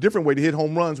figure out a different way to hit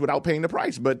home runs without paying the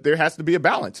price. But there has to be a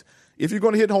balance. If you're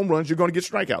going to hit home runs, you're going to get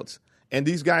strikeouts. And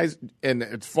these guys, and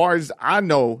as far as I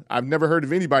know, I've never heard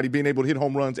of anybody being able to hit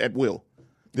home runs at will.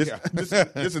 This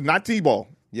is not T-ball.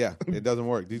 Yeah, it doesn't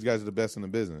work. These guys are the best in the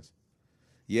business.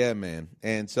 Yeah, man.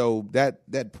 And so that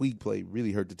Puig play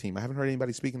really hurt the team. I haven't heard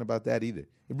anybody speaking about that either.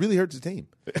 It really hurts the team.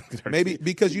 Maybe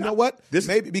because you know what? Because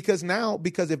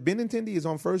if Benintendi is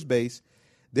on first base,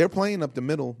 they're playing up the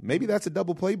middle. Maybe that's a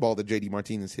double play ball that J.D.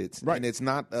 Martinez hits, right? And it's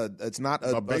not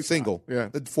a single, yeah,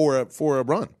 for a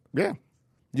run. Yeah,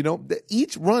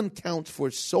 each run counts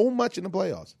for so much in the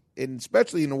playoffs, and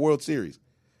especially in the World Series.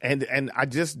 And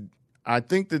I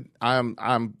think that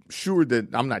I'm sure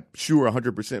that I'm not sure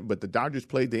 100%, but the Dodgers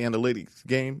played the analytics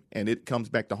game, and it comes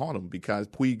back to haunt them because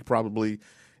Puig probably,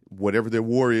 whatever their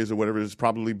WAR is or whatever, is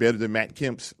probably better than Matt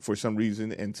Kemp's for some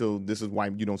reason, and so this is why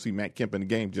you don't see Matt Kemp in the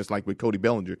game, just like with Cody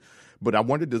Bellinger. But I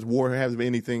wonder, does WAR have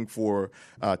anything for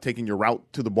taking your route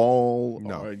to the ball,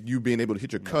 or you being able to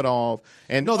hit your cutoff?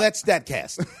 And no, that's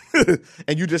StatCast.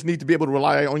 And you just need to be able to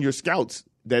rely on your scouts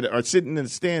that are sitting in the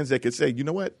stands that can say, you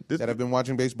know what? That have been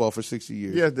watching baseball for 60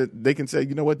 years. Yeah, that they can say,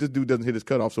 you know what? This dude doesn't hit his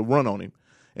cutoff, so run on him.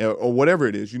 Or whatever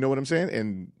it is. You know what I'm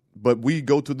saying? But we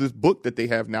go to this book that they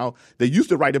have now. They used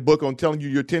to write a book on telling you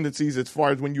your tendencies as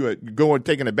far as when you go and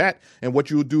taking a bat and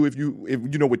what you'll do if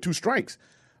with 2 strikes.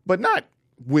 But not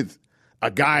with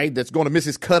a guy that's going to miss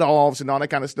his cutoffs and all that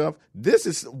kind of stuff. This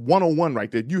is 101 right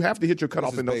there. You have to hit your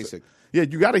cutoffs in those. Basic. Yeah,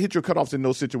 you got to hit your cutoffs in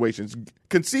those situations.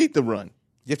 Concede the run.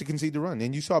 You have to concede the run.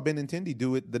 And you saw Benintendi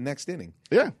do it the next inning.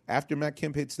 Yeah. After Matt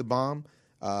Kemp hits the bomb,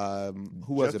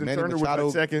 Who was Justin it? Manny Turner was Machado.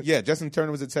 at second. Yeah, Justin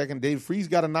Turner was at second. Dave Freese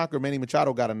got a knock, or Manny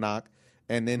Machado got a knock.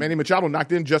 And then Manny Machado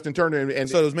knocked in Justin Turner. And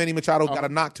so it was Manny Machado got a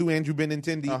knock to Andrew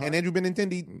Benintendi. And Andrew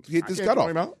Benintendi hit this can't cutoff. throw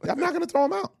him out. I'm not going to throw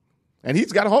him out. and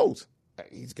he's got a hose.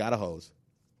 He's got a hose.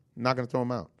 I'm not going to throw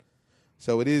him out.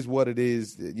 So it is what it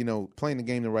is. You know, playing the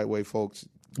game the right way, folks.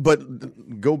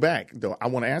 But go back, though. I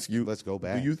want to ask you. Let's go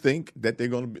back. Do you think that they're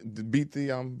going to beat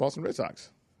the Boston Red Sox?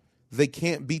 They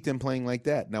can't beat them playing like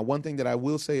that. Now, one thing that I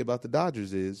will say about the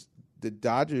Dodgers is the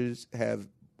Dodgers have,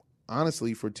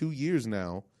 honestly, for 2 years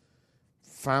now,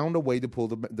 found a way to pull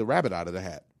the rabbit out of the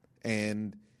hat.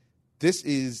 And this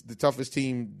is the toughest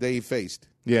team they've faced.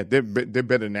 Yeah, they're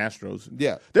better than Astros.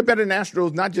 Yeah. They're better than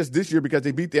Astros, not just this year because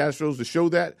they beat the Astros to show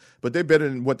that, but they're better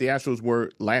than what the Astros were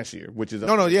last year, which is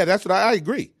Yeah, that's what I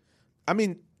agree. I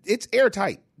mean, it's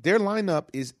airtight. Their lineup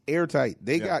is airtight.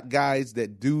 They got guys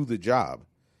that do the job,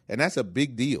 and that's a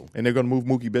big deal. And they're going to move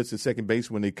Mookie Betts to second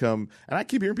base when they come. And I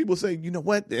keep hearing people say, you know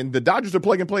what? And the Dodgers are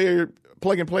plug and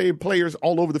play players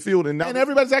all over the field, and now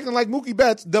everybody's acting like Mookie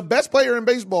Betts, the best player in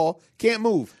baseball, can't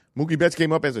move. Mookie Betts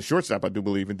came up as a shortstop, I do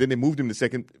believe, and then they moved him to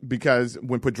second because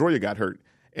when Pedroia got hurt.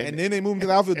 And then they moved him to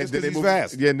the outfield just because he's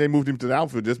fast. Yeah, and they moved him to the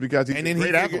outfield just because he's a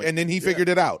great athlete. And then he figured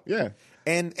it out. Yeah.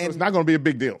 And so it's not going to be a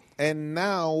big deal. And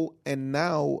now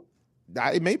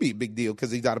it may be a big deal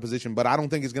because he's out of position, but I don't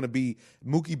think it's going to be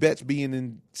Mookie Betts being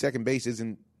in second base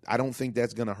isn't. I don't think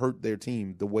that's going to hurt their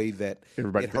team the way that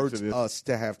Everybody it hurts thinks it is. us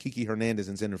to have Kiki Hernandez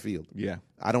in center field. Yeah.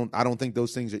 I don't think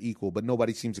those things are equal, but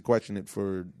nobody seems to question it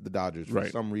for the Dodgers for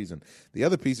some reason. The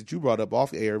other piece that you brought up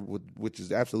off air, which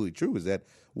is absolutely true, is that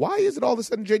why is it all of a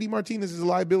sudden J.D. Martinez is a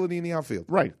liability in the outfield?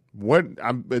 Right.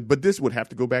 But this would have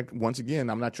to go back once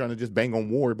again. I'm not trying to just bang on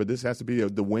Ward, but this has to be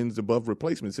the wins above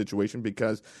replacement situation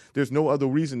because there's no other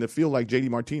reason to feel like J.D.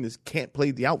 Martinez can't play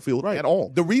the outfield at all.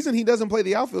 The reason he doesn't play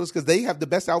the outfield is because they have the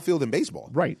best outfield in baseball.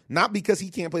 Right. Not because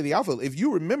he can't play the outfield. If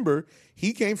you remember,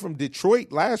 he came from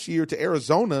Detroit last year to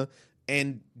Arizona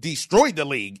and destroyed the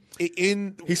league.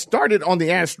 He started on the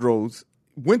Astros,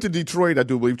 went to Detroit, I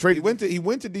do believe. He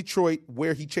went to Detroit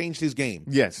where he changed his game.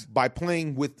 Yes. By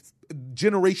playing with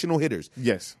generational hitters.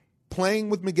 Yes. Playing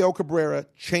with Miguel Cabrera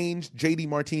changed J.D.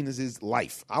 Martinez's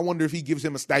life. I wonder if he gives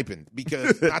him a stipend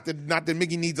because not that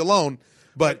Mickey needs a loan,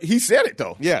 but he said it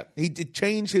though. Yeah, he did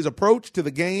change his approach to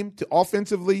the game, to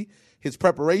offensively, his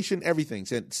preparation, everything.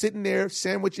 Sitting there,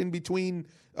 sandwiched in between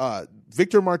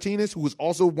Victor Martinez, who was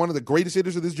also one of the greatest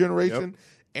hitters of this generation,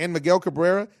 and Miguel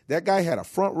Cabrera, that guy had a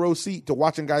front row seat to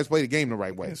watching guys play the game the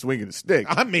right way. And swinging the stick.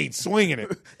 I mean, swinging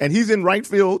it. And he's in right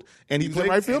field, and he played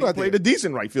a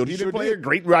decent right field. He didn't play a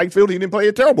great right field. He didn't play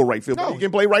a terrible right field. No. But he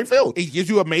can play right field. He gives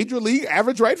you a major league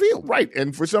average right field. Right.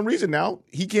 And for some reason now,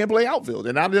 he can't play outfield.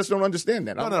 And I just don't understand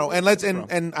that. No.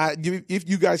 And if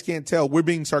you guys can't tell, we're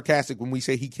being sarcastic when we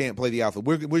say he can't play the outfield.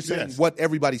 We're saying what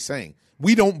everybody's saying.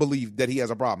 We don't believe that he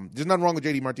has a problem. There's nothing wrong with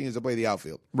J.D. Martinez to play the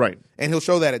outfield. Right. And he'll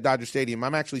show that at Dodger Stadium.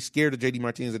 I'm actually scared of J.D.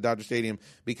 Martinez at Dodger Stadium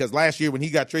because last year when he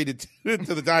got traded to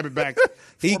the Diamondbacks,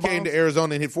 he came to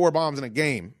Arizona and hit 4 bombs in a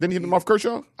game. Didn't he hit them off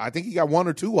Kershaw? I think he got 1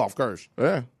 or 2 off Kersh.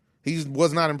 Yeah. He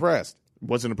was not impressed.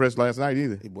 Wasn't impressed last night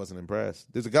either. He wasn't impressed.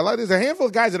 There's a handful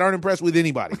of guys that aren't impressed with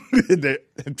anybody.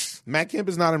 Matt Kemp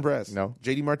is not impressed. No.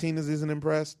 J.D. Martinez isn't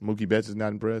impressed. Mookie Betts is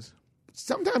not impressed.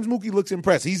 Sometimes Mookie looks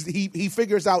impressed. He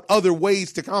figures out other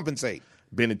ways to compensate.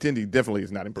 Benintendi definitely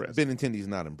is not impressed. Benintendi's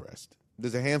not impressed.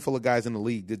 There's a handful of guys in the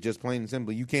league that just plain and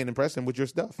simply you can't impress them with your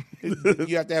stuff.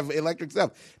 You have to have electric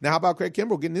stuff. Now, how about Craig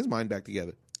Kimbrell getting his mind back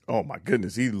together? Oh my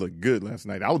goodness, he looked good last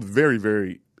night. I was very,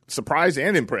 very surprised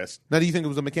and impressed. Now, do you think it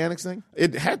was a mechanics thing?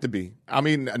 It had to be. I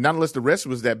mean, not unless the rest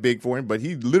was that big for him, but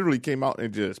he literally came out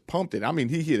and just pumped it. I mean,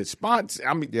 he hit his spots.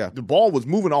 I mean, the ball was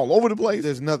moving all over the place.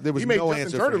 There was no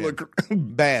answer Turner for him. Look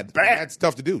bad. That's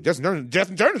tough to do. Justin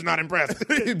Turner's not impressed.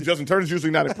 Justin Turner's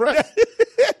usually not impressed.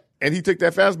 And he took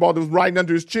that fastball that was riding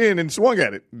under his chin and swung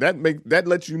at it. That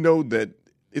lets you know that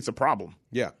it's a problem.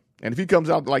 Yeah. And if he comes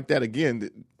out like that again,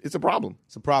 it's a problem.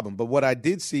 It's a problem. But what I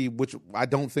did see, which I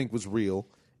don't think was real,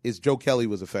 is Joe Kelly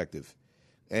was effective.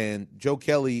 And Joe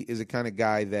Kelly is a kind of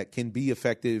guy that can be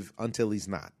effective until he's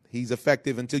not. He's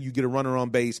effective until you get a runner on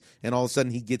base, and all of a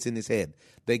sudden he gets in his head.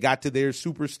 They got to their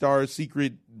superstar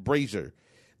secret Brazier.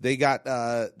 They got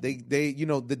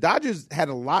the Dodgers had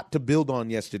a lot to build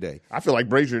on yesterday. I feel like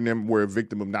Brazier and them were a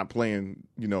victim of not playing,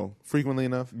 frequently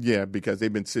enough. Yeah, because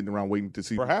they've been sitting around waiting to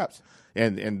see. Perhaps.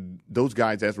 And those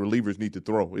guys as relievers need to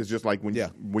throw. It's just like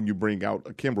when you bring out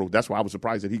a Kimbrel. That's why I was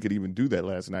surprised that he could even do that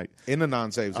last night in a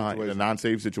non-save situation. In a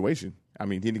non-save situation. I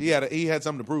mean, he had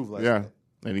something to prove last night.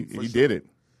 Yeah, and he did it.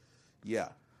 Yeah.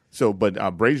 So, but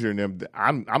Brazier and them,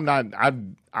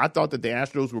 I thought that the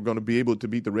Astros were going to be able to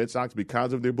beat the Red Sox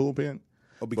because of their bullpen.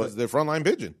 because they're frontline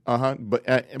pitching. But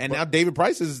now David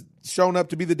Price has shown up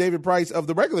to be the David Price of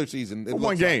the regular season. For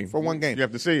one game. You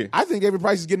have to see it. I think David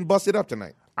Price is getting busted up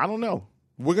tonight. I don't know.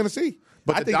 We're going to see.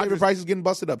 But I think David Price is getting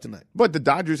busted up tonight. But the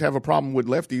Dodgers have a problem with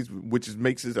lefties, which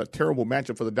makes it a terrible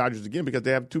matchup for the Dodgers again because they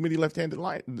have too many left-handers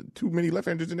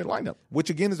in their lineup.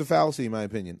 Which again is a fallacy in my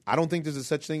opinion. I don't think there's a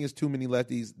such thing as too many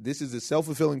lefties. This is a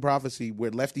self-fulfilling prophecy where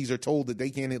lefties are told that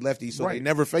they can't hit lefties, so they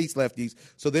never face lefties.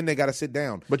 So then they got to sit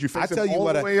down. But you face them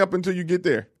all the way up until you get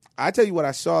there. I tell you what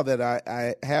I saw that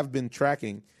I have been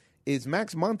tracking is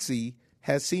Max Muncy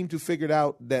has seemed to figured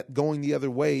out that going the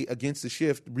other way against the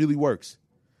shift really works.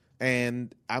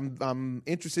 And I'm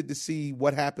interested to see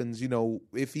what happens,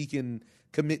 if he can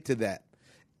commit to that.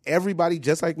 Everybody,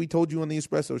 just like we told you on the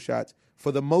espresso shots,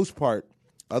 for the most part,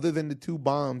 other than the two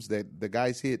bombs that the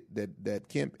guys hit, that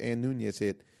Kemp and Nunez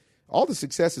hit, all the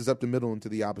success is up the middle and to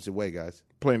the opposite way, guys.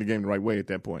 Playing the game the right way at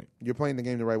that point. You're playing the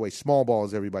game the right way. Small ball,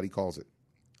 as everybody calls it.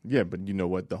 Yeah, but you know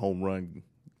what? The home run,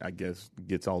 I guess,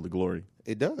 gets all the glory.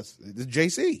 It does. It's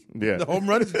JC. Yeah. The home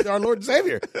run is our Lord and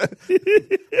Savior.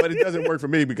 But it doesn't work for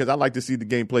me because I like to see the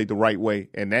game played the right way,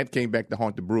 and that came back to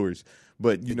haunt the Brewers.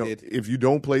 But, if you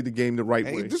don't play the game the right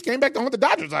way. It just came back to haunt the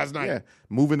Dodgers last night. Yeah,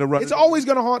 moving the run. It's always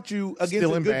going to haunt you against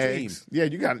a good bags. team. Yeah,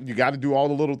 you got to do all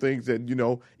the little things that,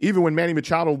 even when Manny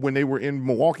Machado, when they were in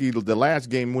Milwaukee, the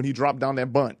last game, when he dropped down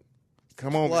that bunt.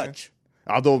 Come on, Clutch.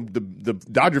 Man. Although the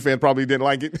Dodger fan probably didn't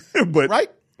like it. but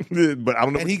right? But I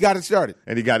don't know. And he got it started.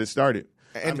 And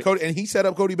he set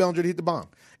up Cody Bellinger to hit the bomb.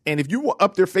 And if you were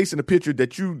up there facing a pitcher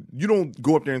that you don't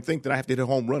go up there and think that I have to hit a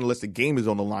home run unless the game is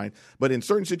on the line. But in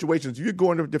certain situations, you're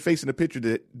going up there facing a pitcher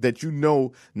that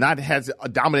not has a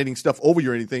dominating stuff over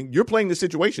you or anything. You're playing the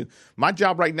situation. My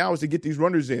job right now is to get these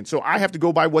runners in. So I have to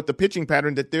go by what the pitching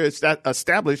pattern that they're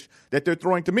established that they're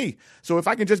throwing to me. So if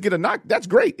I can just get a knock, that's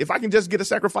great. If I can just get a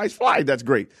sacrifice fly, that's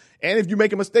great. And if you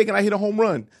make a mistake and I hit a home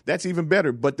run, that's even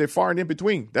better. But they're far and in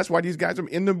between. That's why these guys are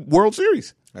in the World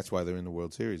Series. That's why they're in the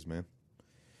World Series, man.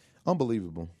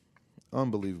 Unbelievable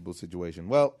situation.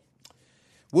 Well,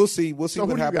 we'll see. We'll see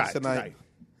what happens tonight.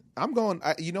 I'm going.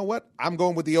 You know what? I'm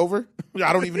going with the over.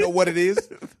 I don't even know what it is,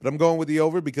 but I'm going with the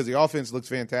over because the offense looks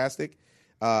fantastic.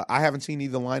 I haven't seen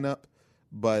either lineup,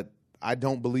 but I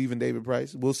don't believe in David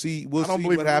Price. We'll see. We'll see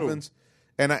what happens.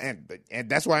 And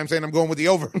that's why I'm saying I'm going with the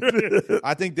over.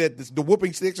 I think that the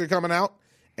whooping sticks are coming out,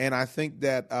 and I think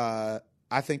that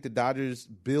the Dodgers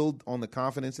build on the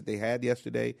confidence that they had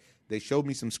yesterday. They showed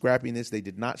me some scrappiness. They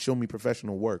did not show me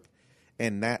professional work,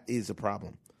 and that is a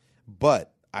problem.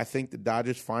 But I think the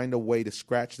Dodgers find a way to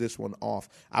scratch this one off.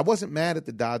 I wasn't mad at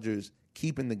the Dodgers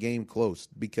keeping the game close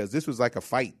because this was like a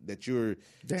fight that you're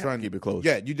trying to keep it close.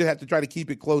 Yeah, you just have to try to keep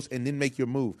it close and then make your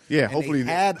move. Yeah, and hoping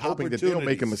that they don't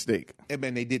make a mistake. And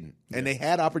they didn't. Yeah. And they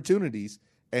had opportunities,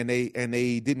 and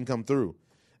they didn't come through.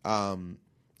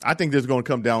 I think there's going to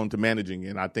come down to managing,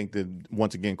 and I think that,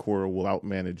 once again, Cora will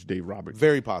outmanage Dave Roberts.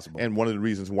 Very possible. And one of the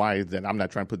reasons why is that I'm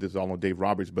not trying to put this all on Dave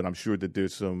Roberts, but I'm sure that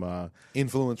there's some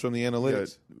influence from the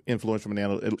analytics. Influence from the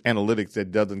analytics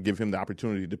that doesn't give him the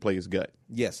opportunity to play his gut.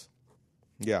 Yes.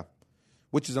 Yeah.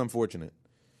 Which is unfortunate.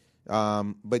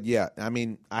 But, yeah, I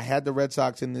mean, I had the Red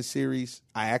Sox in this series.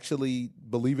 I actually,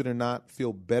 believe it or not,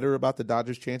 feel better about the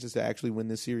Dodgers' chances to actually win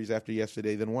this series after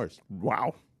yesterday than worse.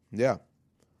 Wow. Yeah.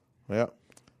 Yeah.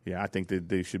 Yeah, I think that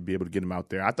they should be able to get him out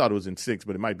there. I thought it was in 6,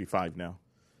 but it might be 5 now.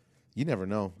 You never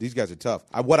know. These guys are tough.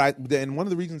 And one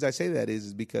of the reasons I say that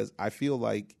is because I feel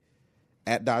like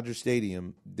at Dodger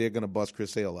Stadium they're going to bust Chris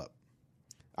Sale up.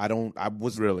 I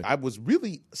was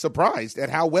really surprised at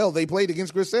how well they played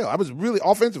against Chris Sale. I was really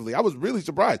offensively. I was really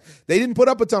surprised. They didn't put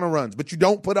up a ton of runs, but you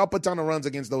don't put up a ton of runs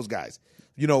against those guys.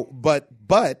 But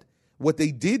what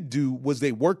they did do was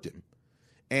they worked him.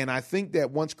 And I think that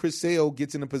once Chris Sale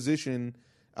gets in a position,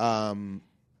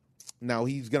 now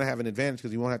he's going to have an advantage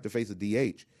because he won't have to face a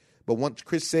DH. But once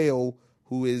Chris Sale,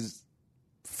 who is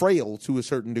frail to a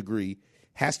certain degree,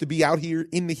 has to be out here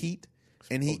in the heat,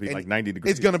 and like 90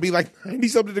 degrees. It's going to be like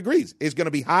 90-something degrees. It's going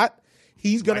to be hot.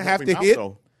 He's going to have to hit.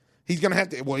 He's going to have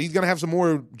to. Well, he's going to have some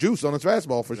more juice on his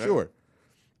fastball for sure.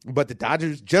 But the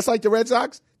Dodgers, just like the Red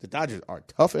Sox, the Dodgers are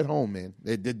tough at home, man.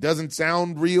 It doesn't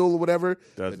sound real or whatever.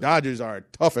 The Dodgers are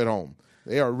tough at home.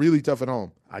 They are really tough at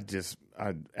home.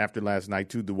 After last night,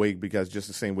 too, because just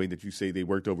the same way that you say they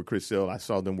worked over Chris Sale, I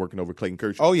saw them working over Clayton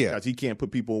Kershaw. Oh, yeah. Because he can't put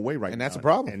people away right now. And that's a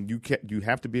problem. And you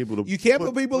have to be able to You can't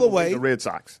put people away. The Red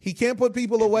Sox. He can't put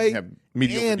people away. Have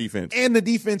mediocre defense. And the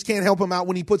defense can't help him out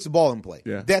when he puts the ball in play.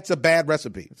 Yeah. That's a bad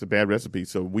recipe. It's a bad recipe.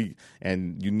 So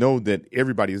you know that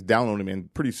everybody is down on him,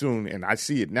 and pretty soon, and I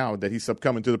see it now, that he's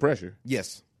succumbing to the pressure.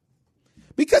 Yes.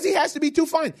 Because he has to be too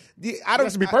fine. I don't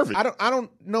has to be perfect. I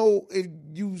don't know if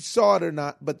you saw it or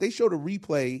not, but they showed a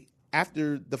replay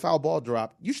after the foul ball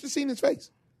dropped. You should have seen his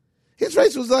face. His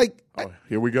face was like, Oh,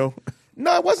 here we go.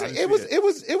 no, it wasn't. It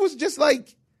was just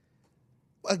like,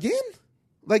 again,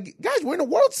 like, guys, we're in a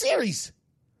World Series.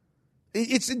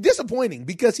 It's disappointing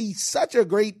because he's such a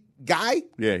great guy.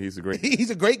 Yeah, he's a great. He's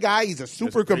a great guy. He's a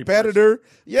super a great competitor.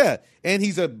 Yeah, and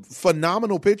he's a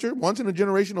phenomenal pitcher, once in a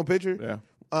generational pitcher.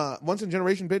 Yeah. Once in a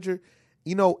generation pitcher.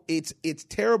 You know, it's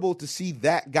terrible to see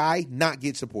that guy not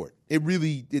get support. It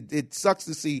really it sucks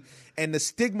to see, and the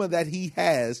stigma that he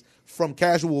has from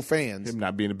casual fans Him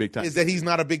not being a big time. is that he's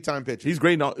not a big time pitcher. He's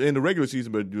great in the regular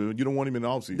season, but you don't want him in the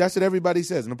offseason. That's what everybody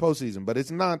says in the postseason, but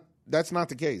it's not. That's not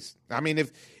the case. I mean,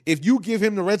 if you give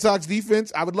him the Red Sox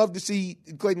defense, I would love to see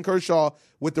Clayton Kershaw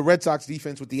with the Red Sox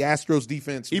defense, with the Astros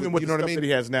defense, Even with you the know what stuff I mean? that he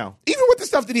has now. Even with the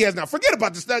stuff that he has now, forget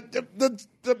about the stuff.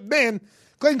 The man,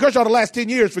 Clayton Kershaw, the last 10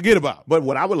 years, forget about. But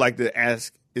what I would like to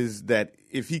ask is that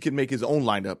if he could make his own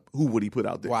lineup, who would he put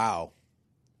out there?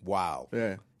 Wow.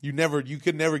 Yeah. You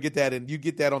could never get that in. You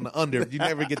get that on the under. You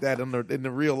never get that in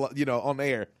the real, on the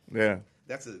air. Yeah.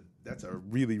 That's a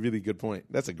really, really good point.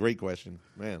 That's a great question,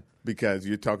 man. Because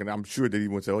you're talking, I'm sure that he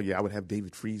would say, oh, yeah, I would have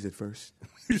David Freese at first.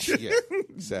 Yeah,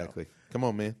 exactly. Come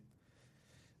on, man.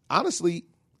 Honestly,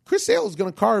 Chris Sale is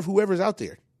going to carve whoever's out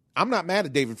there. I'm not mad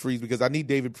at David Freese because I need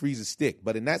David Freese's stick.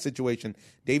 But in that situation,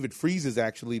 David Freese is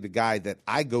actually the guy that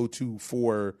I go to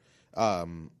for.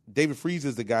 David Freese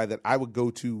is the guy that I would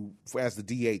go to as the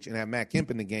DH and have Matt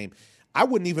Kemp in the game. I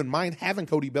wouldn't even mind having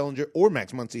Cody Bellinger or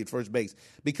Max Muncy at first base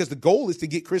because the goal is to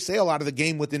get Chris Sale out of the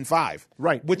game within 5.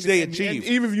 Right. Which they achieved.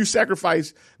 And even if you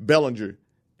sacrifice Bellinger,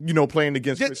 playing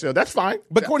against Chris Sale, that's fine.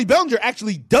 But Cody Bellinger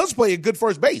actually does play a good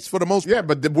first base for the most part. Yeah,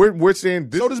 but we're saying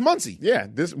this. So does Muncy. Yeah,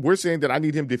 we're saying that I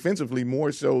need him defensively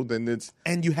more so than it's.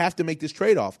 And you have to make this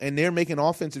trade-off. And they're making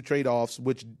offensive trade-offs,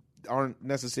 which aren't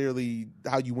necessarily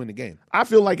how you win the game. I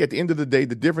feel like at the end of the day,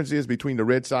 the difference is between the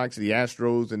Red Sox, the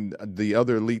Astros, and the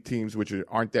other elite teams, which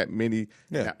aren't that many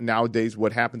nowadays.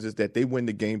 What happens is that they win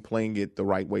the game playing it the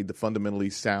right way, the fundamentally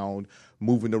sound,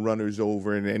 moving the runners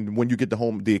over, and when you get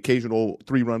the occasional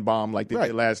 3-run bomb like they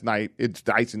did last night, it's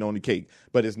the icing on the cake.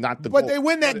 But it's not the But goal. they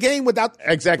win that game without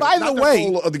exactly. By not the way,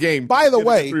 goal of the game. By the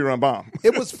way, 3-run bomb.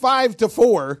 It was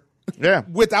 5-4. Yeah.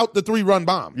 Without the 3-run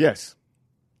bomb. Yes.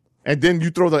 And then you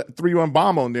throw the 3-run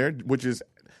bomb on there, which is,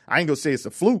 I ain't going to say it's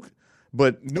a fluke,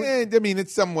 but. I mean,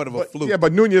 it's somewhat of a fluke. Yeah,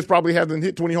 but Nunez probably hasn't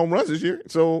hit 20 home runs this year.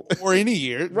 So. Or any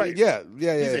year. Right. Yeah.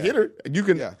 He's a hitter. You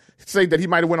can say that he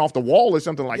might have went off the wall or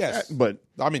something like that. But.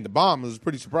 I mean, the bomb was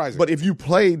pretty surprising. But if you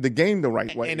play the game the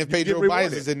right way. And if Pedro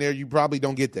Baez is in there, you probably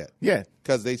don't get that. Yeah.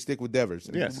 Because they stick with Devers.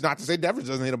 Yes. Not to say Devers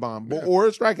doesn't hit a bomb or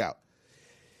a strikeout.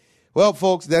 Well,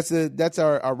 folks, that's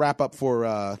our wrap up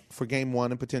for Game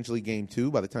 1 and potentially Game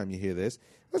 2 by the time you hear this.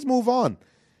 Let's move on.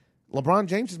 LeBron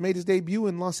James has made his debut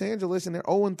in Los Angeles, and they're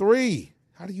 0-3.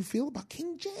 How do you feel about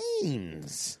King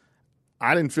James?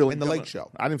 I didn't feel in the Lake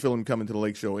Show. I didn't feel him coming to the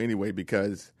Lake Show anyway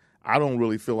because I don't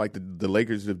really feel like the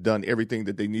Lakers have done everything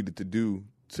that they needed to do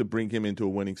to bring him into a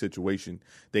winning situation.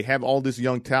 They have all this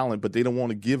young talent, but they don't want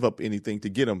to give up anything to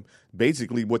get him.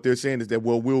 Basically, what they're saying is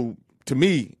that, to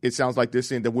me, it sounds like they're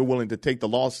saying that we're willing to take the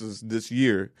losses this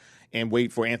year and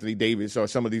wait for Anthony Davis or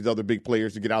some of these other big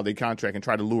players to get out of their contract and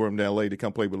try to lure him to L.A. to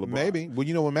come play with LeBron. Maybe. Well,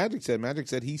 you know what Magic said? Magic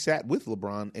said he sat with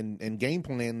LeBron and game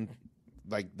planned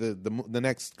like the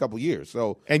next couple years.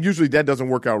 So and usually that doesn't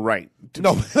work out right.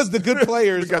 No, because the good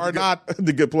players are not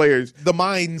the good players, the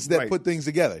minds that put things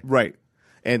together. Right.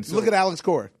 And so, look at Alex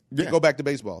Cora. Yeah. Go back to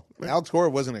baseball. Alex Cora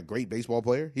wasn't a great baseball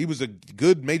player. He was a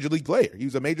good major league player. He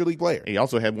was a major league player. He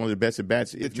also had one of the best at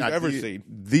bats that you've ever seen.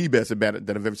 The best at bat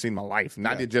that I've ever seen in my life.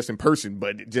 Not just in person,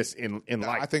 but just in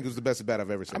life. I think it was the best at bat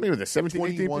I've ever seen. I mean, it was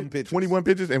 21 pitches. 21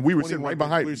 pitches, and we were sitting right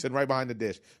behind. We were sitting right behind the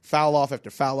dish. Foul off after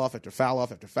foul off after foul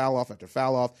off after foul off after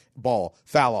foul off. Ball.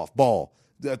 Foul off. Ball.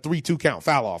 3-2 count.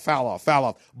 Foul off. Foul off. Foul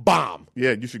off. Bomb.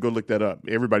 Yeah, you should go look that up.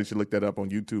 Everybody should look that up on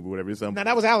YouTube or whatever. Now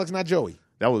that was Alex, not Joey.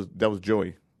 That was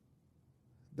Joey.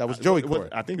 That was Joey Cora.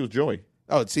 I think it was Joey.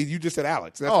 Oh, see, you just said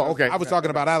Alex. That's okay. I was talking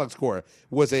about Alex Cora.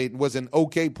 Was an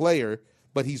okay player,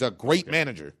 but he's a great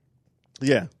manager.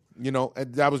 Yeah. You know,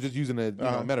 I was just using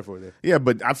a metaphor there. Yeah,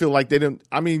 but I feel like they didn't.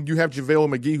 I mean, you have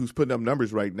JaVale McGee who's putting up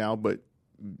numbers right now, but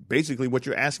basically what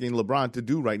you're asking LeBron to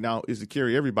do right now is to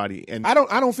carry everybody. And I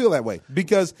don't feel that way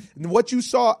because what you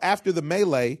saw after the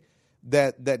melee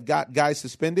that got guys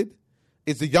suspended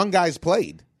is the young guys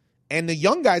played. And the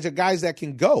young guys are guys that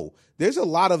can go. There's a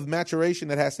lot of maturation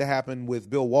that has to happen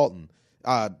with Luke Walton,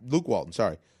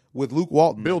 with Luke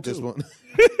Walton. Bill this too. one.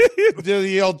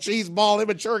 The old cheese ball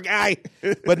immature guy.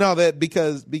 But no, that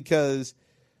because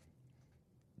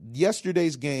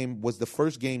yesterday's game was the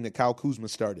first game that Kyle Kuzma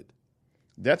started.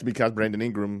 That's because Brandon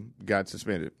Ingram got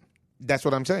suspended. That's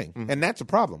what I'm saying. And that's a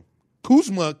problem.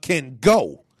 Kuzma can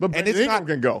go. But Brandon Ingram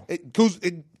can go.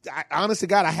 Honest to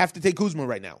God, I have to take Kuzma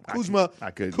right now.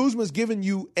 I could. Kuzma's given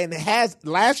you and has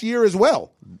last year as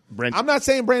well. I'm not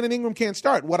saying Brandon Ingram can't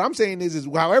start. What I'm saying is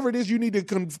however it is you need to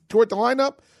contort the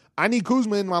lineup, I need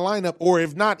Kuzma in my lineup, or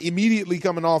if not, immediately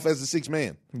coming off as the sixth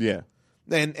man. Yeah.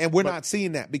 And we're not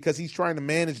seeing that because he's trying to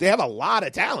manage. They have a lot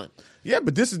of talent. Yeah,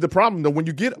 but this is the problem, though. When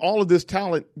you get all of this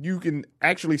talent, you can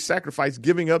actually sacrifice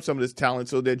giving up some of this talent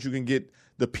so that you can get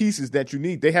the pieces that you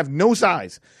need. They have no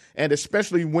size. And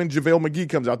especially when JaVale McGee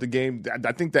comes out the game,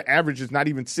 I think the average is not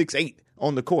even 6'8"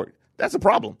 on the court. That's a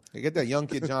problem. They get that young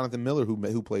kid, Jonathan Miller,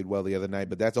 who played well the other night,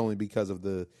 but that's only because of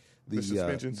the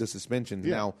suspension.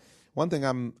 Yeah. Now, one thing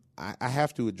I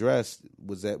have to address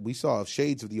was that we saw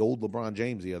shades of the old LeBron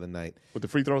James the other night. With the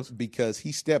free throws? Because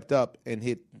he stepped up and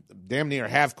hit damn near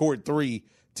half-court three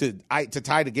to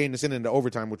tie the game to send it into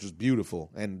overtime, which was beautiful,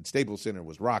 and Staples Center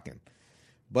was rocking.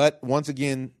 But once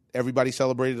again, everybody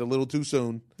celebrated a little too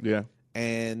soon. Yeah.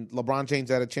 And LeBron James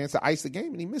had a chance to ice the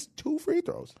game, and he missed 2 free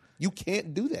throws. You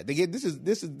can't do that.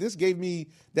 This gave me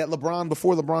that LeBron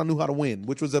before LeBron knew how to win,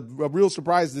 which was a real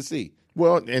surprise to see.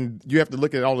 Well, and you have to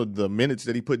look at all of the minutes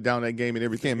that he put down that game and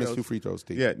everything. Can't miss else. 2 free throws,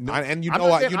 Steve. Yeah, no, and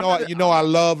I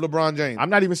love LeBron James. I'm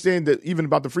not even saying that even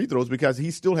about the free throws because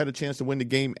he still had a chance to win the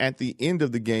game at the end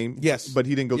of the game. Yes, but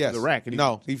he didn't go to the rack.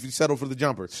 He settled for the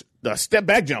jumper, a step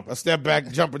back jumper. A step back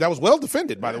jumper that was well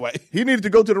defended, by the way. He needed to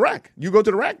go to the rack. You go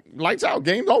to the rack, lights out,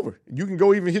 game's over. You can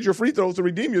go even hit your free throws to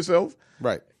redeem yourself,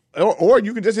 right? Or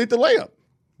you can just hit the layup,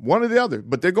 one or the other.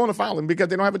 But they're going to foul him because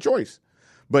they don't have a choice.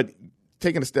 But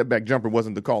taking a step back jumper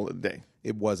wasn't the call of the day.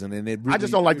 It wasn't, and it really, I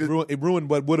just don't like it. It ruined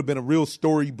what would have been a real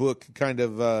storybook kind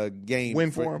of game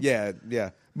win for him. Yeah.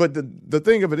 But the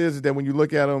thing of it is that when you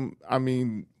look at them, I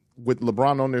mean, with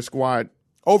LeBron on their squad,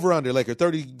 over under Laker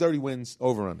 30 wins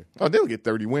over under. Oh, they'll get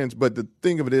 30 wins. But the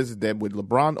thing of it is that with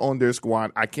LeBron on their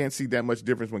squad, I can't see that much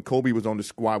difference when Kobe was on the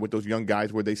squad with those young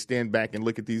guys, where they stand back and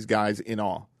look at these guys in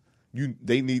awe.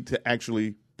 They need to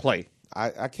actually play.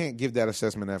 I can't give that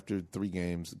assessment after 3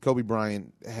 games. Kobe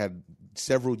Bryant had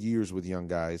several years with young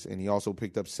guys, and he also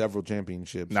picked up several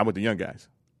championships. Not with the young guys.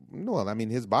 No, I mean,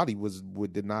 his body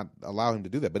did not allow him to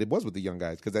do that, but it was with the young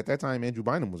guys because at that time Andrew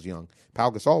Bynum was young,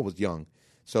 Pau Gasol was young.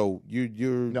 So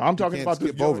I'm talking about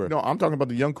I'm talking about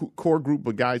the young core group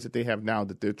of guys that they have now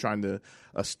that they're trying to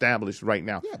establish right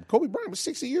now. Yeah, Kobe Bryant was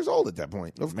 60 years old at that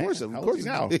point. Of course,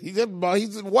 now he's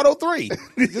 103.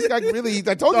 This guy really,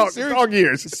 I told you,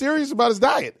 years. Serious about his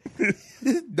diet.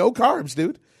 No carbs,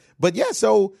 dude. But yeah,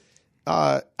 so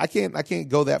I can't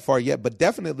go that far yet. But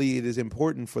definitely, it is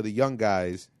important for the young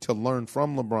guys to learn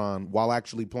from LeBron while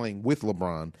actually playing with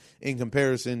LeBron in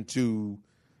comparison to.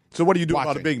 So what do you do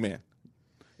about a big man?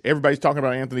 Everybody's talking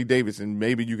about Anthony Davis, and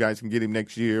maybe you guys can get him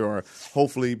next year, or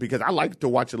hopefully, because I like to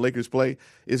watch the Lakers play.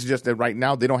 It's just that right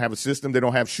now they don't have a system; they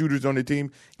don't have shooters on their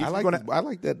team. I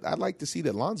like that. I'd like to see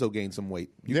that Lonzo gain some weight.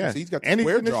 Can see he's got the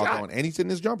square jaw going, and he's hitting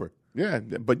his jumper. Yeah,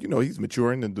 but he's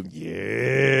maturing.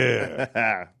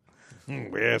 Yeah.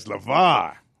 Where's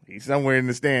LeVar? He's somewhere in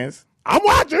the stands. I'm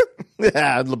watching.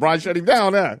 Yeah, LeBron shut him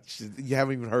down. Huh? You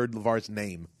haven't even heard LeVar's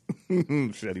name.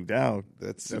 Shut him down.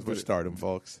 That's superstardom,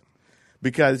 folks.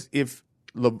 Because if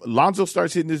Lonzo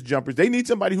starts hitting his jumpers, they need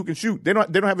somebody who can shoot. They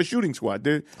don't have a shooting squad.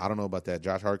 I don't know about that.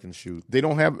 Josh Hart can shoot. They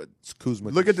don't have Kuzma.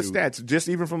 Look at the stats, just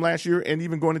even from last year and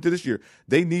even going into this year.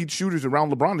 They need shooters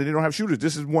around LeBron, and they don't have shooters.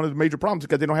 This is one of the major problems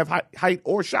because they don't have height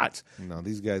or shots. No,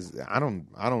 these guys. I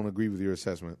don't agree with your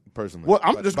assessment personally. Well,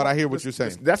 but I hear what you're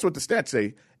saying. That's what the stats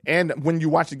say. And when you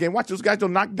watch the game, those guys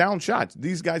don't knock down shots.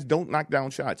 These guys don't knock down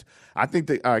shots. I think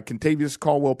that Kentavious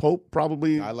Caldwell-Pope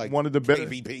probably one of the better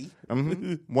KVP.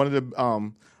 One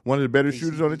of the better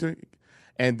shooters on the team.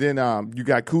 And then you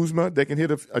got Kuzma that can hit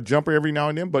a jumper every now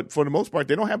and then. But for the most part,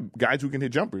 they don't have guys who can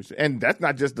hit jumpers. And that's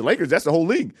not just the Lakers. That's the whole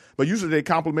league. But usually they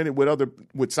complement it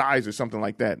with size or something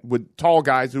like that, with tall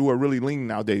guys who are really lean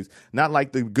nowadays. Not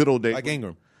like the good old days. Like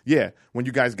Ingram. Yeah, when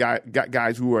you guys got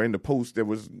guys who are in the post that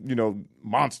was,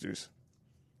 monsters,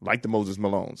 like the Moses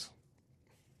Malones.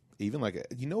 Even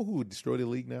who would destroy the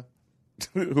league now?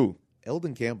 Who?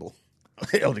 Eldon Campbell.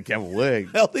 Eldon Campbell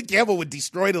would. Eldon Campbell would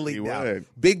destroy the league now. Would.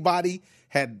 Big body,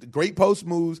 had great post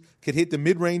moves, could hit the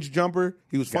mid-range jumper.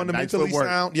 He was fundamentally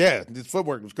sound. Yeah, his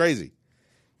footwork was crazy.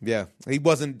 Yeah, he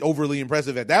wasn't overly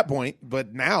impressive at that point,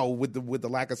 but now with the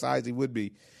lack of size, he would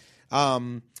be.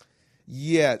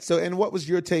 Yeah. So, and what was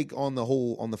your take on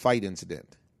the fight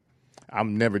incident?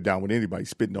 I'm never down with anybody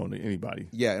spitting on anybody.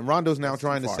 Yeah, and Rondo's now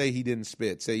trying to say he didn't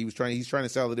spit. Say he's trying to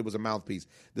sell that it was a mouthpiece.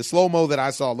 The slow-mo that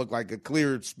I saw looked like a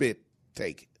clear spit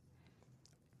take.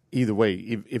 Either way,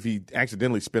 if he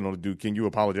accidentally spit on a dude, can you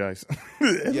apologize?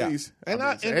 At least. Hey,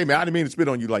 man, I didn't mean to spit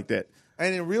on you like that.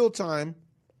 And in real time,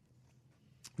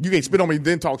 you can't spit on me and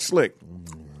then talk slick.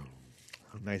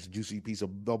 a nice juicy piece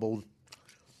of bubble.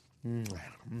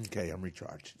 Okay, I'm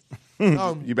recharged.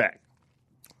 You back.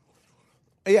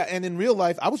 Yeah, and in real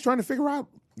life, I was trying to figure out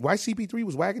why CP3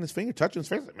 was wagging his finger, touching his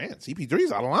face. Like, man,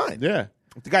 CP3's out of line. Yeah.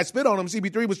 If the guy spit on him,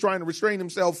 CP3 was trying to restrain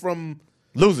himself from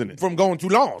Losing it. going too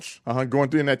long. Going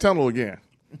through in that tunnel again.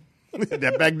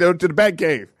 That back door to the back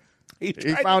cave. He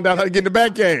found out how to get in the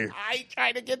back cave. I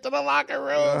tried to get to the locker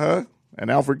room.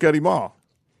 And Alfred cut him off.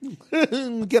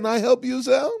 Can I help you,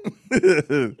 Sal?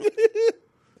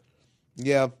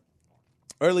 Yeah.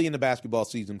 Early in the basketball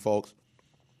season, folks.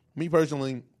 Me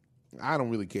personally, I don't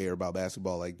really care about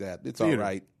basketball like that. It's Theater. all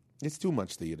right. It's too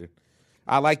much theater.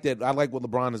 I like that. I like what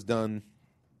LeBron has done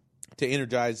to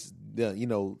energize LA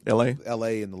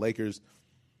and the Lakers.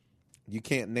 You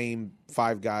can't name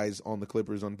 5 guys on the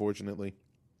Clippers, unfortunately,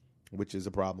 which is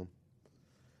a problem.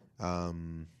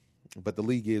 But the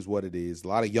league is what it is. A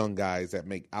lot of young guys that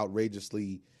make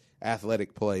outrageously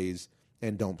athletic plays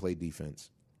and don't play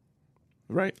defense.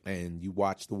 Right. And you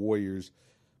watch the Warriors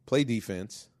play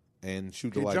defense and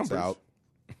shoot the Get lights jumpers. out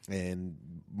and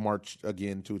march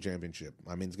again to a championship.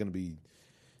 I mean, it's going to be,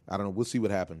 I don't know. We'll see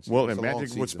what happens. Well, It's and a long Magic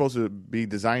season. was supposed to be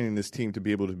designing this team to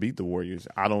be able to beat the Warriors.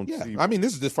 I don't see. I mean,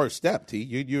 this is the first step, T.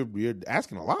 You're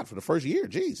asking a lot for the first year.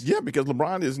 Jeez. Yeah, because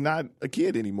LeBron is not a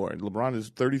kid anymore. LeBron is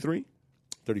 33,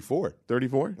 34,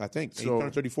 34. I think. So, he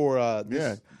turned 34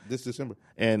 this December.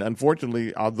 and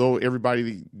unfortunately, although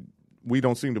we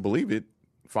don't seem to believe it,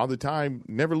 Father Time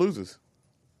never loses.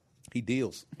 He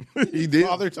deals. He did.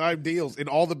 Father Time deals in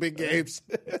all the big games.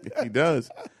 He does.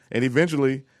 And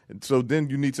eventually, so then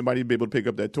you need somebody to be able to pick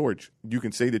up that torch. You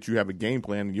can say that you have a game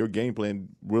plan, and your game plan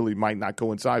really might not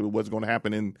coincide with what's going to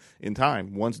happen in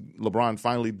time. Once LeBron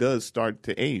finally does start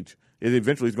to age, it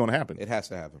eventually is going to happen. It has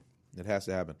to happen. It has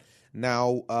to happen.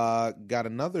 Now, got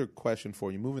another question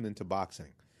for you. Moving into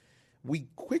boxing, we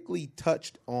quickly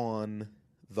touched on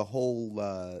the whole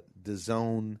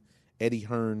DAZN, Eddie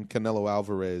Hearn, Canelo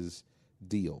Alvarez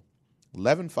deal.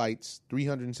 11 fights,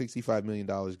 $365 million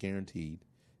guaranteed,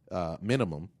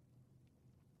 minimum.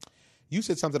 You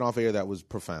said something off air that was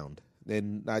profound,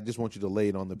 and I just want you to lay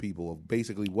it on the people of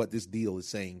basically what this deal is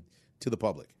saying to the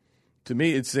public. To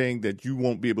me, it's saying that you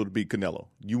won't be able to beat Canelo.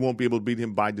 You won't be able to beat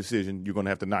him by decision. You're going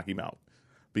to have to knock him out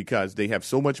because they have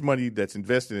so much money that's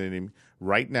invested in him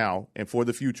right now and for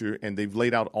the future, and they've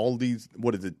laid out all these,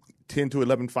 10 to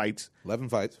 11 fights. 11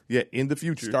 fights. Yeah, in the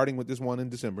future. Starting with this one in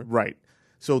December. Right.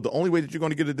 So the only way that you're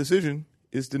going to get a decision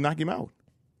is to knock him out.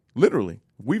 Literally.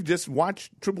 We've just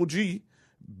watched Triple G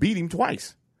beat him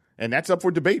twice. And that's up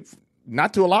for debate,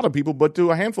 not to a lot of people, but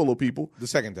to a handful of people. The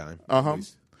second time. Uh-huh.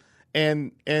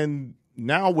 And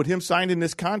now with him signing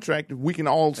this contract, we can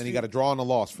all see. And he got a draw and a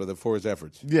loss for his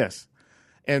efforts. Yes.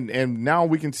 And now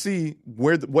we can see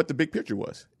what the big picture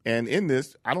was. And in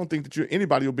this, I don't think that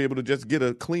anybody will be able to just get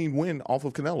a clean win off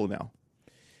of Canelo now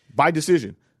by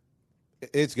decision.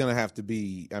 It's going to have to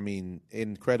be,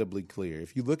 incredibly clear.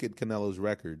 If you look at Canelo's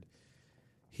record,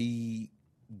 he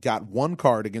got one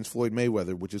card against Floyd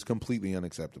Mayweather, which is completely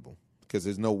unacceptable because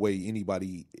there's no way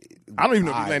anybody. I don't even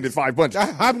know if he landed 5 punches.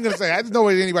 I'm going to say, there's no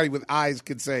way anybody with eyes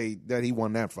could say that he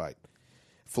won that fight.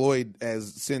 Floyd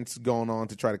has since gone on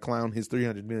to try to clown his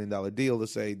 $300 million deal to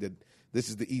say that this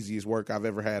is the easiest work I've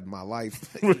ever had in my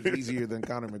life. It's easier than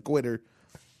Conor McQuitter.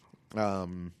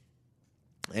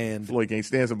 And Floyd can't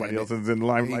stand somebody else in the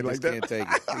limelight like that. Can't take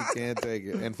it. He can't take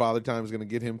it. And Father Time is going to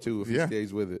get him too if he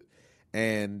stays with it.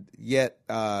 And yet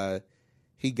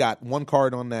he got one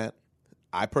card on that.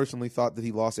 I personally thought that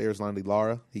he lost Erislandy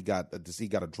Lara. He got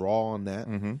a draw on that.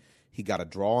 Mm-hmm. He got a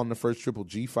draw on the first Triple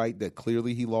G fight that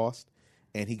clearly he lost.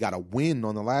 And he got a win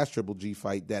on the last Triple G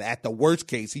fight that at the worst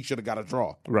case he should have got a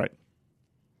draw. Right.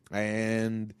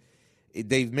 And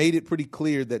they've made it pretty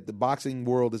clear that the boxing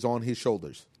world is on his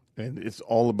shoulders. And it's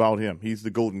all about him. He's the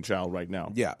golden child right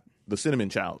now. Yeah. The cinnamon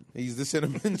child. He's the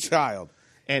cinnamon child.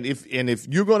 And if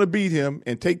you're going to beat him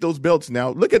and take those belts now,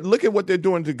 look at what they're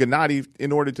doing to Gennady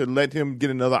in order to let him get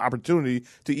another opportunity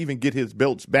to even get his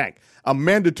belts back. A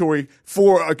mandatory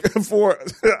for a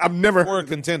contender.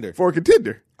 For a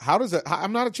contender. How does that?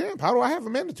 I'm not a champ. How do I have a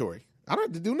mandatory? I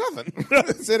don't have to do nothing.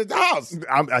 Sit at the house.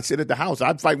 I sit at the house.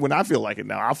 I fight when I feel like it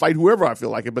now. I'll fight whoever I feel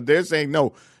like it. But they're saying,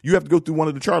 no, you have to go through one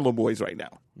of the Charlo boys right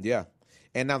now. Yeah.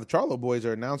 And now the Charlo boys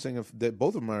are announcing that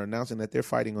both of them are announcing that they're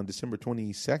fighting on December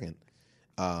 22nd.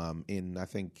 in, I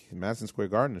think, Madison Square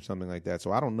Garden or something like that.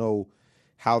 So I don't know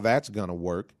how that's going to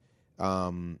work.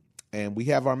 And we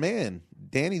have our man,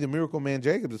 Danny the Miracle Man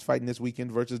Jacobs, is fighting this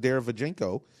weekend versus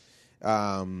Derevyanchenko.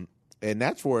 And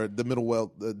that's for the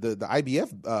the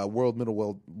IBF world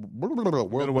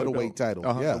middleweight title.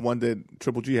 The one that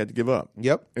Triple G had to give up.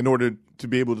 Yep. In order to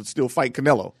be able to still fight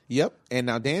Canelo. Yep. And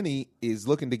now Danny is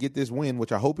looking to get this win,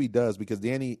 which I hope he does, because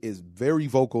Danny is very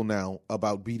vocal now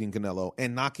about beating Canelo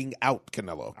and knocking out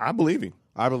Canelo. I believe him.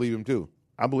 I believe him too.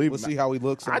 I believe We'll see how he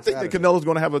looks. I think that Canelo's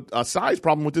going to have a size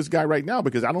problem with this guy right now,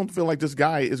 because I don't feel like this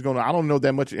guy is going to. I don't know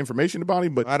that much information about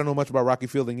him, but I don't know much about Rocky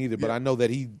Fielding either, but I know that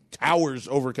he towers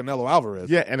over Canelo Alvarez.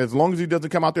 Yeah, and as long as he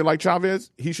doesn't come out there like Chavez,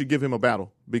 he should give him a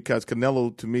battle, because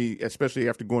Canelo, to me, especially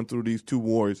after going through these 2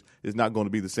 wars, is not going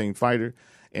to be the same fighter.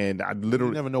 And I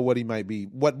literally You never know what he might be,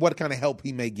 what kind of help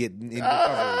he may get in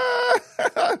recovery.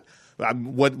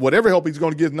 Whatever help he's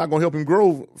going to get is not going to help him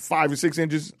grow 5 or 6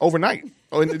 inches overnight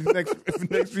or in the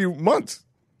next few months.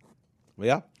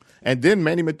 Yeah. And then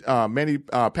Manny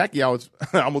Pacquiao is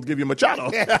I'm going to give you Machado.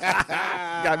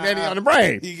 Got Manny on the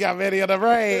brain. You got Manny on the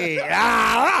brain.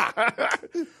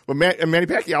 But Manny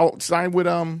Pacquiao signed with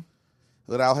Al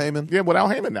Heyman? with Al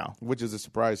Heyman now. Which is a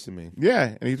surprise to me.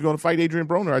 Yeah, and he's going to fight Adrian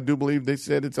Broner. I do believe they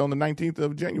said it's on the 19th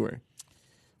of January.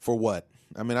 For what?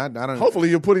 I mean, I don't. Hopefully,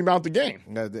 you'll put him out the game.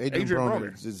 Adrian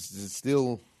Broner is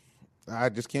still. I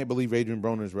just can't believe Adrian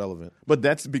Broner is relevant. But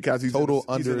that's because he's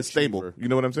he's in a stable. You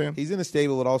know what I'm saying? He's in a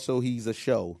stable, but also he's a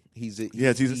show. He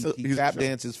tap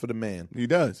dances for the man. He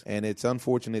does, and it's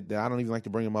unfortunate that I don't even like to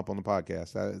bring him up on the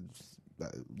podcast. I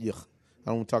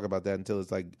don't want to talk about that until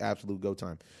it's like absolute go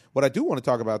time. What I do want to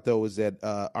talk about though is that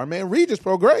our man Regis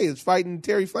Prograis is fighting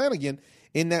Terry Flanagan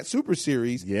in that Super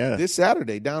Series this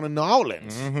Saturday down in New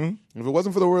Orleans. Mm-hmm. If it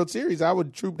wasn't for the World Series, I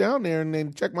would troop down there and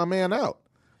then check my man out.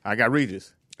 I got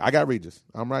Regis.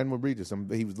 I'm riding with Regis.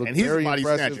 He was looking very a body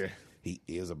impressive. Snatcher. He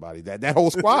is a body. That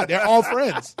whole squad, they're all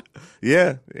friends.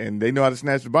 Yeah, and they know how to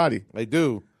snatch the body. They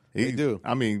do. They do.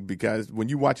 I mean, because when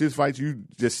you watch his fights, you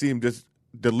just see him just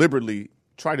deliberately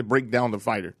try to break down the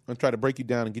fighter. And try to break you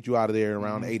down and get you out of there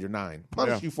around 8 or 9.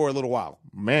 Punish you for a little while.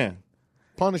 Man.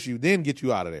 Punish you, then get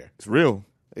you out of there. It's real.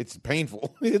 It's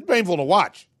painful. It's painful to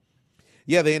watch.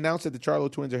 Yeah, they announced that the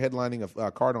Charlo twins are headlining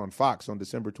a card on Fox on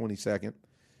December 22nd.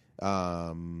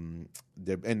 And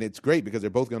it's great because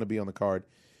they're both going to be on the card.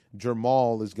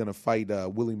 Jermall is going to fight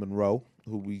Willie Monroe,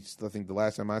 who I think the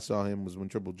last time I saw him was when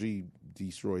Triple G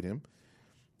destroyed him.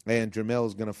 And Jermell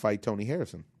is going to fight Tony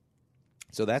Harrison.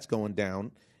 So that's going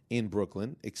down in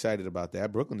Brooklyn. Excited about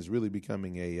that. Brooklyn is really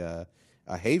becoming a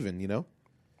haven, you know?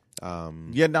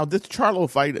 Now this Charlo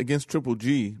fight against Triple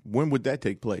G, when would that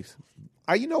take place?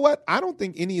 You know what? I don't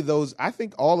think any of those, I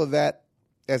think all of that,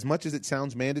 as much as it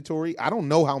sounds mandatory, I don't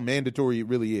know how mandatory it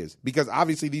really is. Because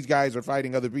obviously these guys are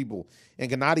fighting other people.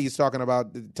 And Gennady is talking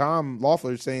about, Tom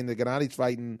Loeffler is saying that Gennady's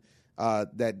fighting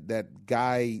that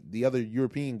guy, the other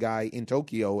European guy in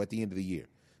Tokyo at the end of the year.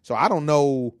 So I don't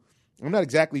know. I'm not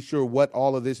exactly sure what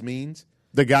all of this means.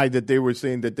 The guy that they were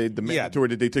saying that the mandatory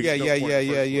that they took.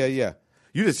 Yeah.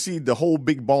 You just see the whole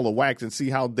big ball of wax and see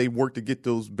how they work to get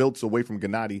those belts away from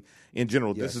Gennady in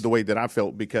general. Yes. This is the way that I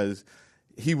felt, because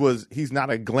he's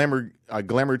not a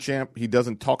glamour champ. He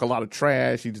doesn't talk a lot of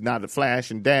trash. He's not a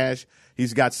flash and dash.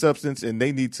 He's got substance, and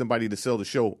they need somebody to sell the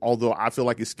show. Although I feel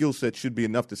like his skill set should be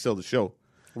enough to sell the show.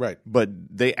 Right. But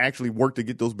they actually work to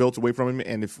get those belts away from him,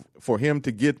 and for him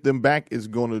to get them back he's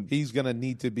going to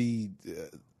need to be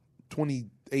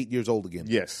 28 years old again.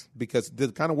 Yes. Because the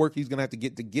kind of work he's going to have to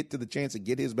get to the chance to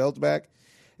get his belts back.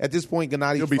 At this point,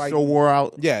 Gennady's he'll be fighting, so wore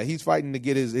out. Yeah, he's fighting to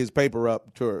get his paper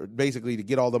up to basically to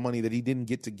get all the money that he didn't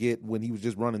get when he was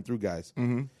just running through guys.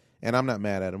 Mm-hmm. And I'm not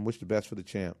mad at him. Wish the best for the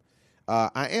champ.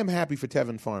 I am happy for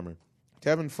Tevin Farmer.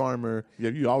 Tevin Farmer. Yeah,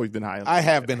 you've always been high on him. I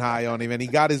have been high on him, and he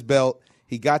got his belt.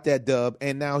 He got that dub,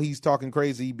 and now he's talking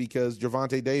crazy because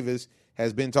Gervonta Davis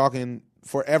has been talking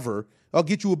forever. I'll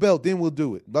get you a belt, then we'll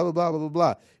do it. Blah, blah, blah, blah, blah,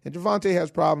 blah. And Gervonta has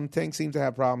problems. Tank seems to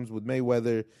have problems with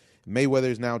Mayweather.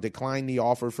 Mayweather's now declined the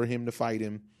offer for him to fight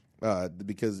him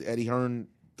because Eddie Hearn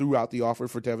threw out the offer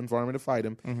for Tevin Farmer to fight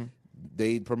him.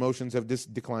 Mm-hmm. Promotions have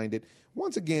declined it.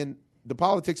 Once again, the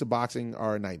politics of boxing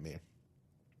are a nightmare.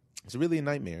 It's really a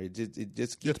nightmare. It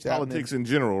just keeps just politics in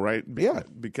general, right? Yeah.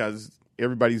 Because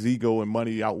everybody's ego and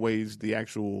money outweighs the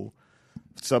actual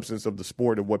substance of the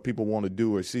sport of what people want to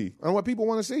do or see. And what people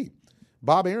want to see.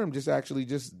 Bob Arum just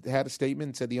had a statement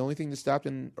and said the only thing that stopped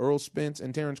in Earl Spence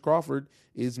and Terrence Crawford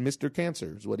is Mr.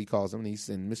 Cancer, is what he calls him.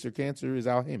 And Mr. Cancer is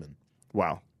Al Heyman.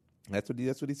 Wow. That's what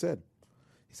he said.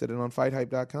 He said it on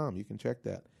FightHype.com. You can check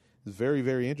that. It's very,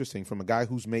 very interesting from a guy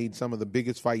who's made some of the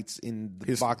biggest fights in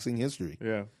boxing history.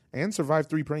 Yeah. and survived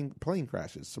 3 plane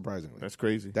crashes, surprisingly. That's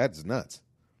crazy. That's nuts.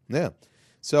 Yeah.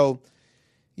 So,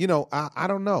 I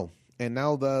don't know. And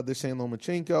now they're saying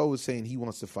Lomachenko is saying he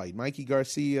wants to fight Mikey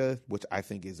Garcia, which I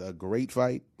think is a great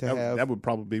fight to have. That would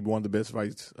probably be one of the best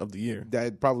fights of the year.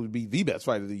 That'd probably be the best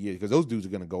fight of the year because those dudes are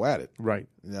going to go at it. Right.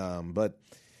 But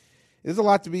there's a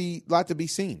lot to be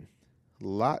seen.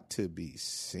 Lot to be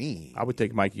seen. I would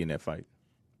take Mikey in that fight.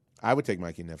 I would take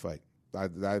Mikey in that fight.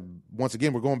 Once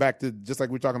again, we're going back to, just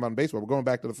like we're talking about in baseball, we're going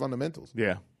back to the fundamentals.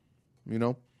 Yeah.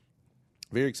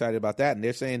 Very excited about that. And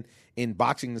they're saying in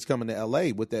boxing that's coming to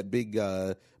L.A. with that big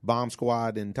Bomb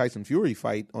Squad and Tyson Fury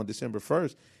fight on December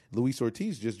 1st, Luis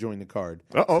Ortiz just joined the card.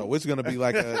 Uh-oh. So it's going to be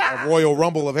like a Royal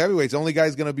Rumble of heavyweights. The only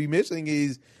guy's going to be missing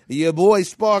is your boy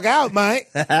Spark out, mate.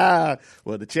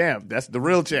 Well, the champ. That's the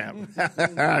real champ.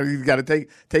 He's got to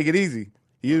take it easy.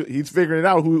 He's figuring it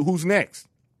out who's next.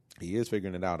 He is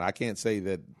figuring it out. I can't say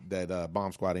that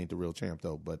Bomb Squad ain't the real champ,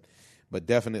 though, but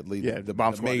definitely the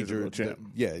Bomb Squad is the real champ.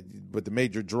 But the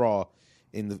major draw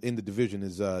in the division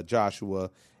is Joshua,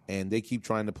 and they keep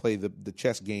trying to play the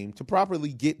chess game to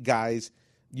properly get guys,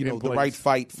 the right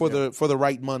fight for the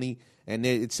right money. And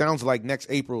it sounds like next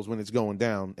April is when it's going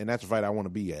down, and that's the fight I want to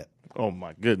be at. Oh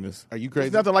my goodness! Are you crazy?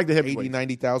 It's nothing like the heavyweights.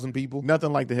 90,000 people.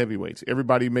 Nothing like the heavyweights.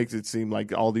 Everybody makes it seem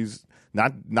like all these.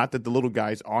 Not that the little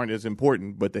guys aren't as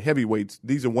important, but the heavyweights.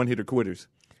 These are one-hitter quitters.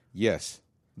 Yes.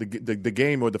 The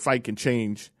game or the fight can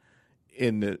change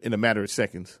in a matter of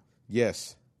seconds.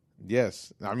 Yes.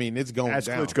 I mean, it's going Ask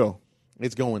down. Klitschko.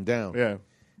 It's going down. Yeah.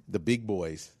 The big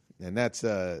boys, and that's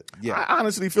I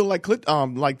honestly feel like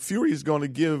Fury is going to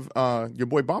give your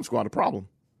boy Bomb Squad a problem,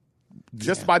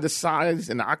 just by the size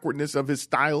and the awkwardness of his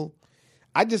style.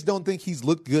 I just don't think he's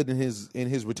looked good in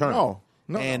his return.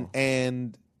 No.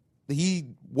 And he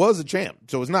was a champ,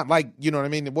 so it's not like, you know what I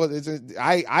mean.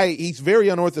 He's very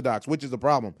unorthodox, which is the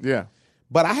problem. Yeah,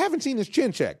 but I haven't seen his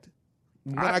chin checked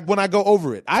when I go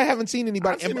over it. I haven't seen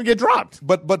anybody I've seen him get dropped.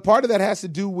 But part of that has to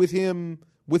do with him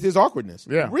with his awkwardness.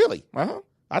 Yeah, really. Uh-huh.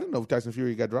 I didn't know if Tyson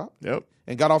Fury got dropped. Yep,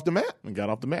 and got off the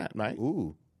mat. Right?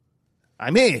 Ooh.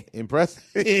 I'm in.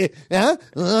 Impressive.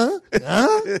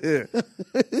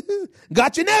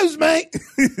 Got your nose, mate.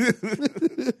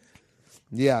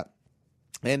 Yeah.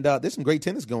 And there's some great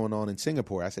tennis going on in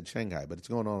Singapore. I said Shanghai, but it's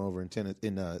going on over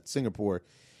in Singapore.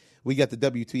 We got the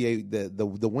WTA,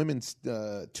 the women's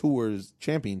tours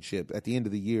championship at the end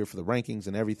of the year for the rankings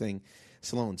and everything.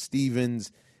 Sloane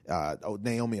Stephens,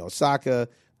 Naomi Osaka,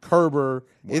 Kerber.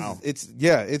 Wow. It's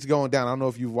going down. I don't know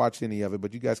if you've watched any of it,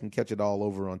 but you guys can catch it all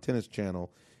over on Tennis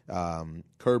Channel.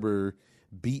 Kerber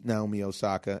beat Naomi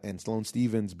Osaka, and Sloane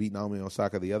Stephens beat Naomi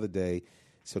Osaka the other day.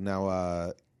 So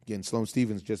now, again, Sloane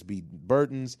Stephens just beat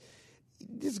Burtons.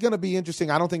 It's going to be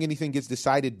interesting. I don't think anything gets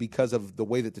decided because of the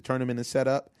way that the tournament is set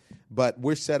up, but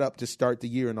we're set up to start the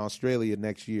year in Australia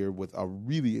next year with a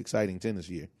really exciting tennis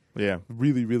year. Yeah.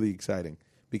 Really, really exciting,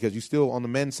 because you still, on the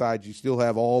men's side, you still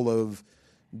have all of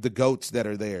the GOATs that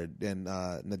are there. And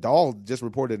Nadal just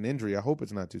reported an injury. I hope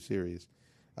it's not too serious,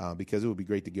 because it would be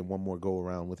great to get one more go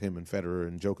around with him and Federer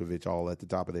and Djokovic all at the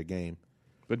top of their game.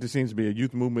 But there seems to be a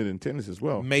youth movement in tennis as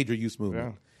well. Major youth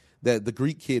movement. Yeah. The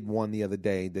Greek kid won the other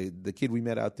day. The kid we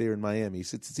met out there in Miami,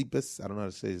 Tsitsipas, I don't know how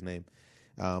to say his name,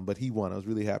 but he won. I was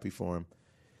really happy for him.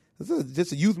 It's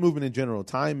just a youth movement in general.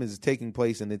 Time is taking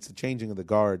place, and it's a changing of the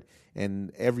guard,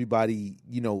 and everybody,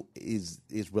 is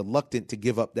reluctant to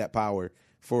give up that power,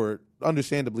 for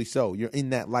understandably so. You're in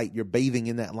that light. You're bathing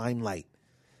in that limelight,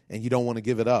 and you don't want to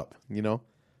give it up,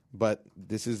 But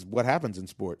this is what happens in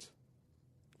sports.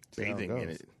 Bathing in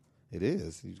it. It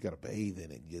is. You got to bathe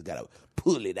in it. You got to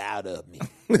pull it out of me.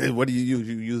 What do you use?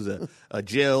 You use a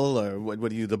gel, or what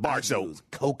do you use? The bar soap? Use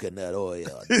coconut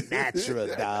oil, natural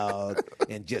dog,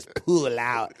 and just pull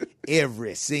out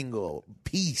every single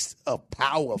piece of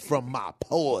power from my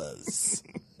pores.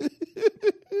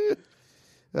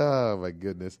 Oh, my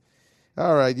goodness.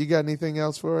 All right. You got anything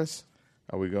else for us?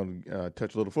 Are we going to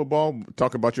touch a little football?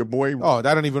 Talk about your boy? Oh, I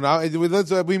don't even know.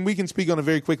 We can speak on it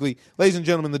very quickly. Ladies and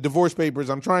gentlemen, the divorce papers.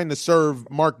 I'm trying to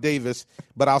serve Mark Davis,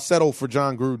 but I'll settle for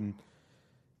John Gruden.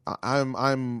 I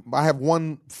have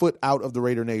 1 foot out of the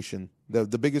Raider Nation. The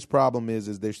biggest problem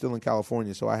is they're still in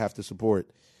California, so I have to support.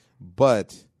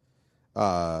 But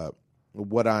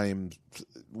what I'm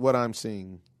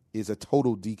seeing is a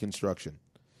total deconstruction.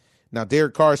 Now,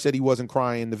 Derek Carr said he wasn't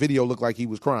crying. The video looked like he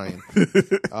was crying.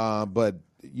 But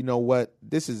you know what?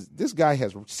 This guy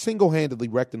has single-handedly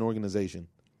wrecked an organization.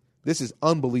 This is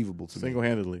unbelievable to me.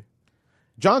 Single-handedly.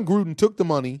 John Gruden took the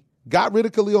money, got rid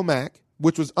of Khalil Mack,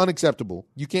 which was unacceptable.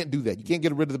 You can't do that. You can't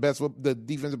get rid of the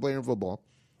defensive player in football.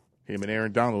 Him and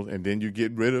Aaron Donald, and then you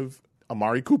get rid of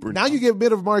Amari Cooper. Now you get a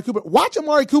bit of Amari Cooper. Watch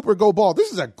Amari Cooper go ball.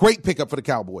 This is a great pickup for the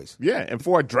Cowboys. Yeah, and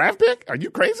for a draft pick? Are you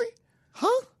crazy?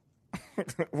 Huh?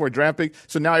 For a draft pick?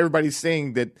 So now everybody's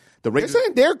saying that the They're Raiders.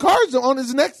 saying Derek Carr's on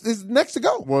his next to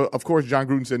go. Well, of course, John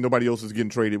Gruden said nobody else is getting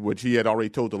traded, which he had already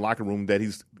told the locker room that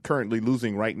he's currently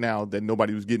losing right now, that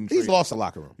nobody was getting traded. He's lost the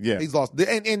locker room. Yeah. He's lost.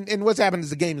 And what's happened is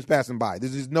the game is passing by.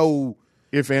 There's just no.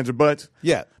 If, ands, or buts.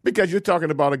 Yeah. Because you're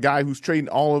talking about a guy who's trading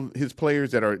all of his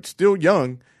players that are still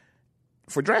young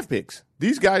for draft picks.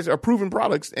 These guys are proven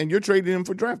products, and you're trading them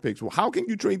for draft picks. Well, how can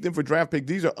you trade them for draft picks?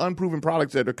 These are unproven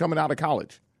products that are coming out of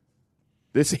college.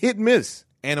 It's hit and miss.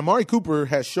 And Amari Cooper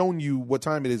has shown you what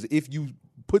time it is if you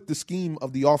put the scheme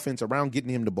of the offense around getting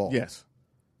him the ball. Yes.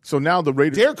 So now the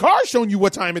Raiders. Derek Carr's shown you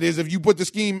what time it is if you put the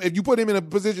scheme, if you put him in a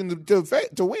position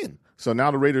to win. So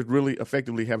now the Raiders really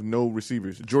effectively have no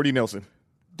receivers. Jordy Nelson.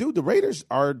 Dude, the Raiders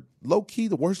are low key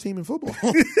the worst team in football.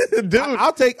 Dude,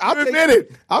 I'll take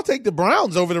the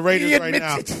Browns over the Raiders right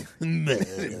now.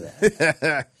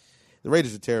 The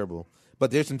Raiders are terrible,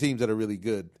 but there's some teams that are really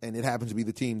good, and it happens to be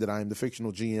the team that I am the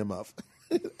fictional GM of.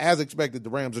 As expected, the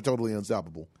Rams are totally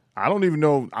unstoppable. I don't even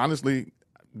know, honestly.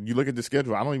 You look at the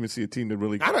schedule, I don't even see a team that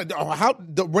really. I don't know how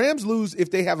the Rams lose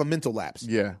if they have a mental lapse.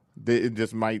 Yeah, it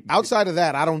just might. Outside of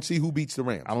that, I don't see who beats the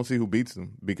Rams. I don't see who beats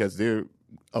them because they're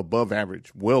above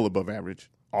average, well above average,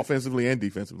 offensively and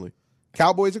defensively.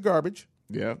 Cowboys are garbage.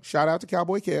 Yeah, Shout out to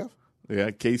Cowboy Kev.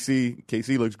 yeah.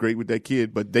 KC looks great with that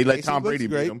kid, but they let KC Tom looks Brady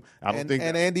great, beat him. I don't think.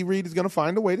 And Andy Reid is going to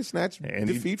find a way to snatch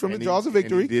defeat from the and jaws of and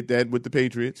victory, he did that with the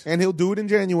Patriots. and he'll do it in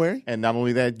January. And not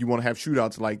only that, you want to have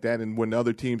shootouts like that, and when the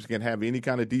other teams can have any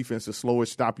kind of defense to slow or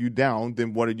stop you down,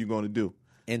 then what are you going to do?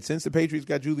 And since the Patriots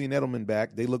got Julian Edelman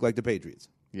back, they look like the Patriots.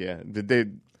 Yeah,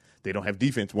 they don't have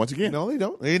defense once again, No, they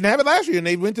don't. They didn't have it last year, and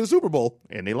they went to the Super Bowl.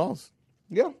 and they lost.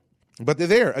 Yeah. But they're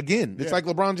there again. It's Yeah. like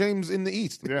LeBron James in the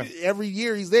East. Yeah. Every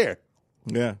year he's there.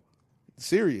 Yeah,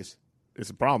 Serious. it's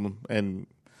a problem, and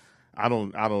I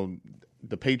don't.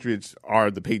 The Patriots are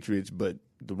the Patriots, but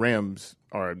the Rams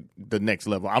are the next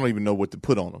level. I don't even know what to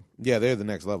put on them. Yeah, they're the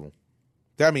next level.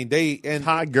 And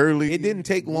Todd Gurley. it didn't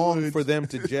take long Woods. for them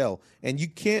to gel. And you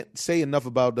can't say enough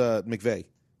about McVay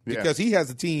because he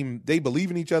has a team. They believe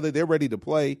in each other. They're ready to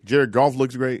play. Jared Goff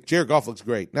looks great, Jared Goff looks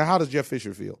great. Now, how does Jeff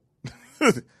Fisher feel?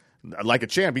 like a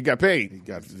champ. He got paid.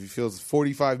 He feels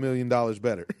 $45 million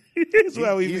better. That's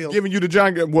how he He's feels. giving you the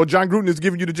John Gruden is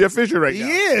giving you the Jeff Fisher right now.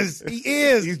 He is.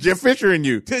 He's Jeff Fisher in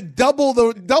you. To double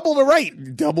the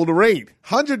rate. Double the rate.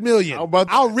 $100 million. How about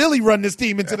that? I'll really run this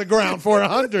team into the ground for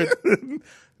 $100.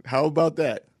 How about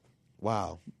that?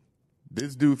 Wow.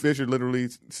 This dude Fisher literally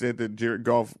said that Jared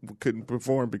Goff couldn't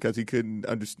perform because he couldn't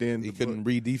understand. He couldn't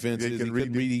read defenses.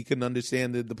 He couldn't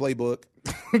understand the playbook.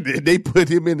 They put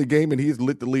him in the game and he's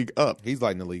lit the league up. He's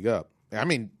lighting the league up. I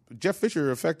mean, Jeff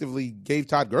Fisher effectively gave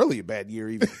Todd Gurley a bad year.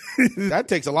 Even that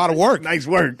takes a lot of work. Nice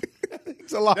work.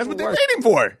 It's a lot. That's of what they work. paid him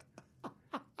for.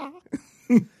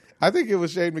 I think it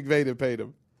was Shane McVay that paid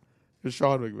him. It was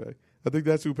Sean McVay. I think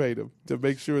that's who paid him to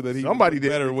make sure that he Somebody was did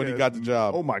better when he got the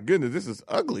job. Oh my goodness, this is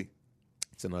ugly.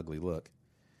 It's an ugly look.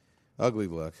 Ugly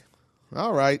look.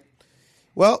 All right.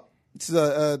 Well, it's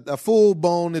a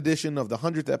full-blown edition of the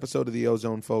 100th episode of The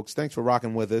Ozone, folks. Thanks for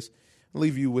rocking with us. I'll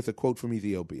leave you with a quote from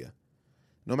Ethiopia.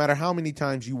 No matter how many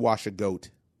times you wash a goat,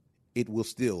 it will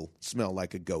still smell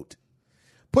like a goat.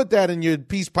 Put that in your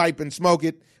peace pipe and smoke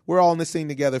it. We're all in this thing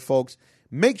together, folks.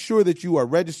 Make sure that you are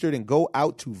registered and go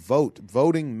out to vote.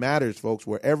 Voting matters, folks,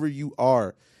 wherever you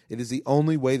are. It is the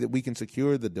only way that we can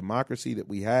secure the democracy that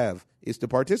we have is to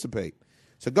participate.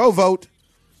 So go vote.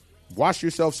 Wash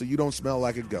yourself so you don't smell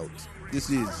like a goat. This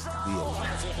is The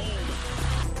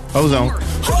Ozone. Ozone.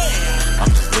 I'm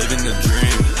just living the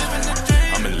dream.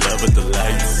 I'm in love with the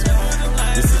lights.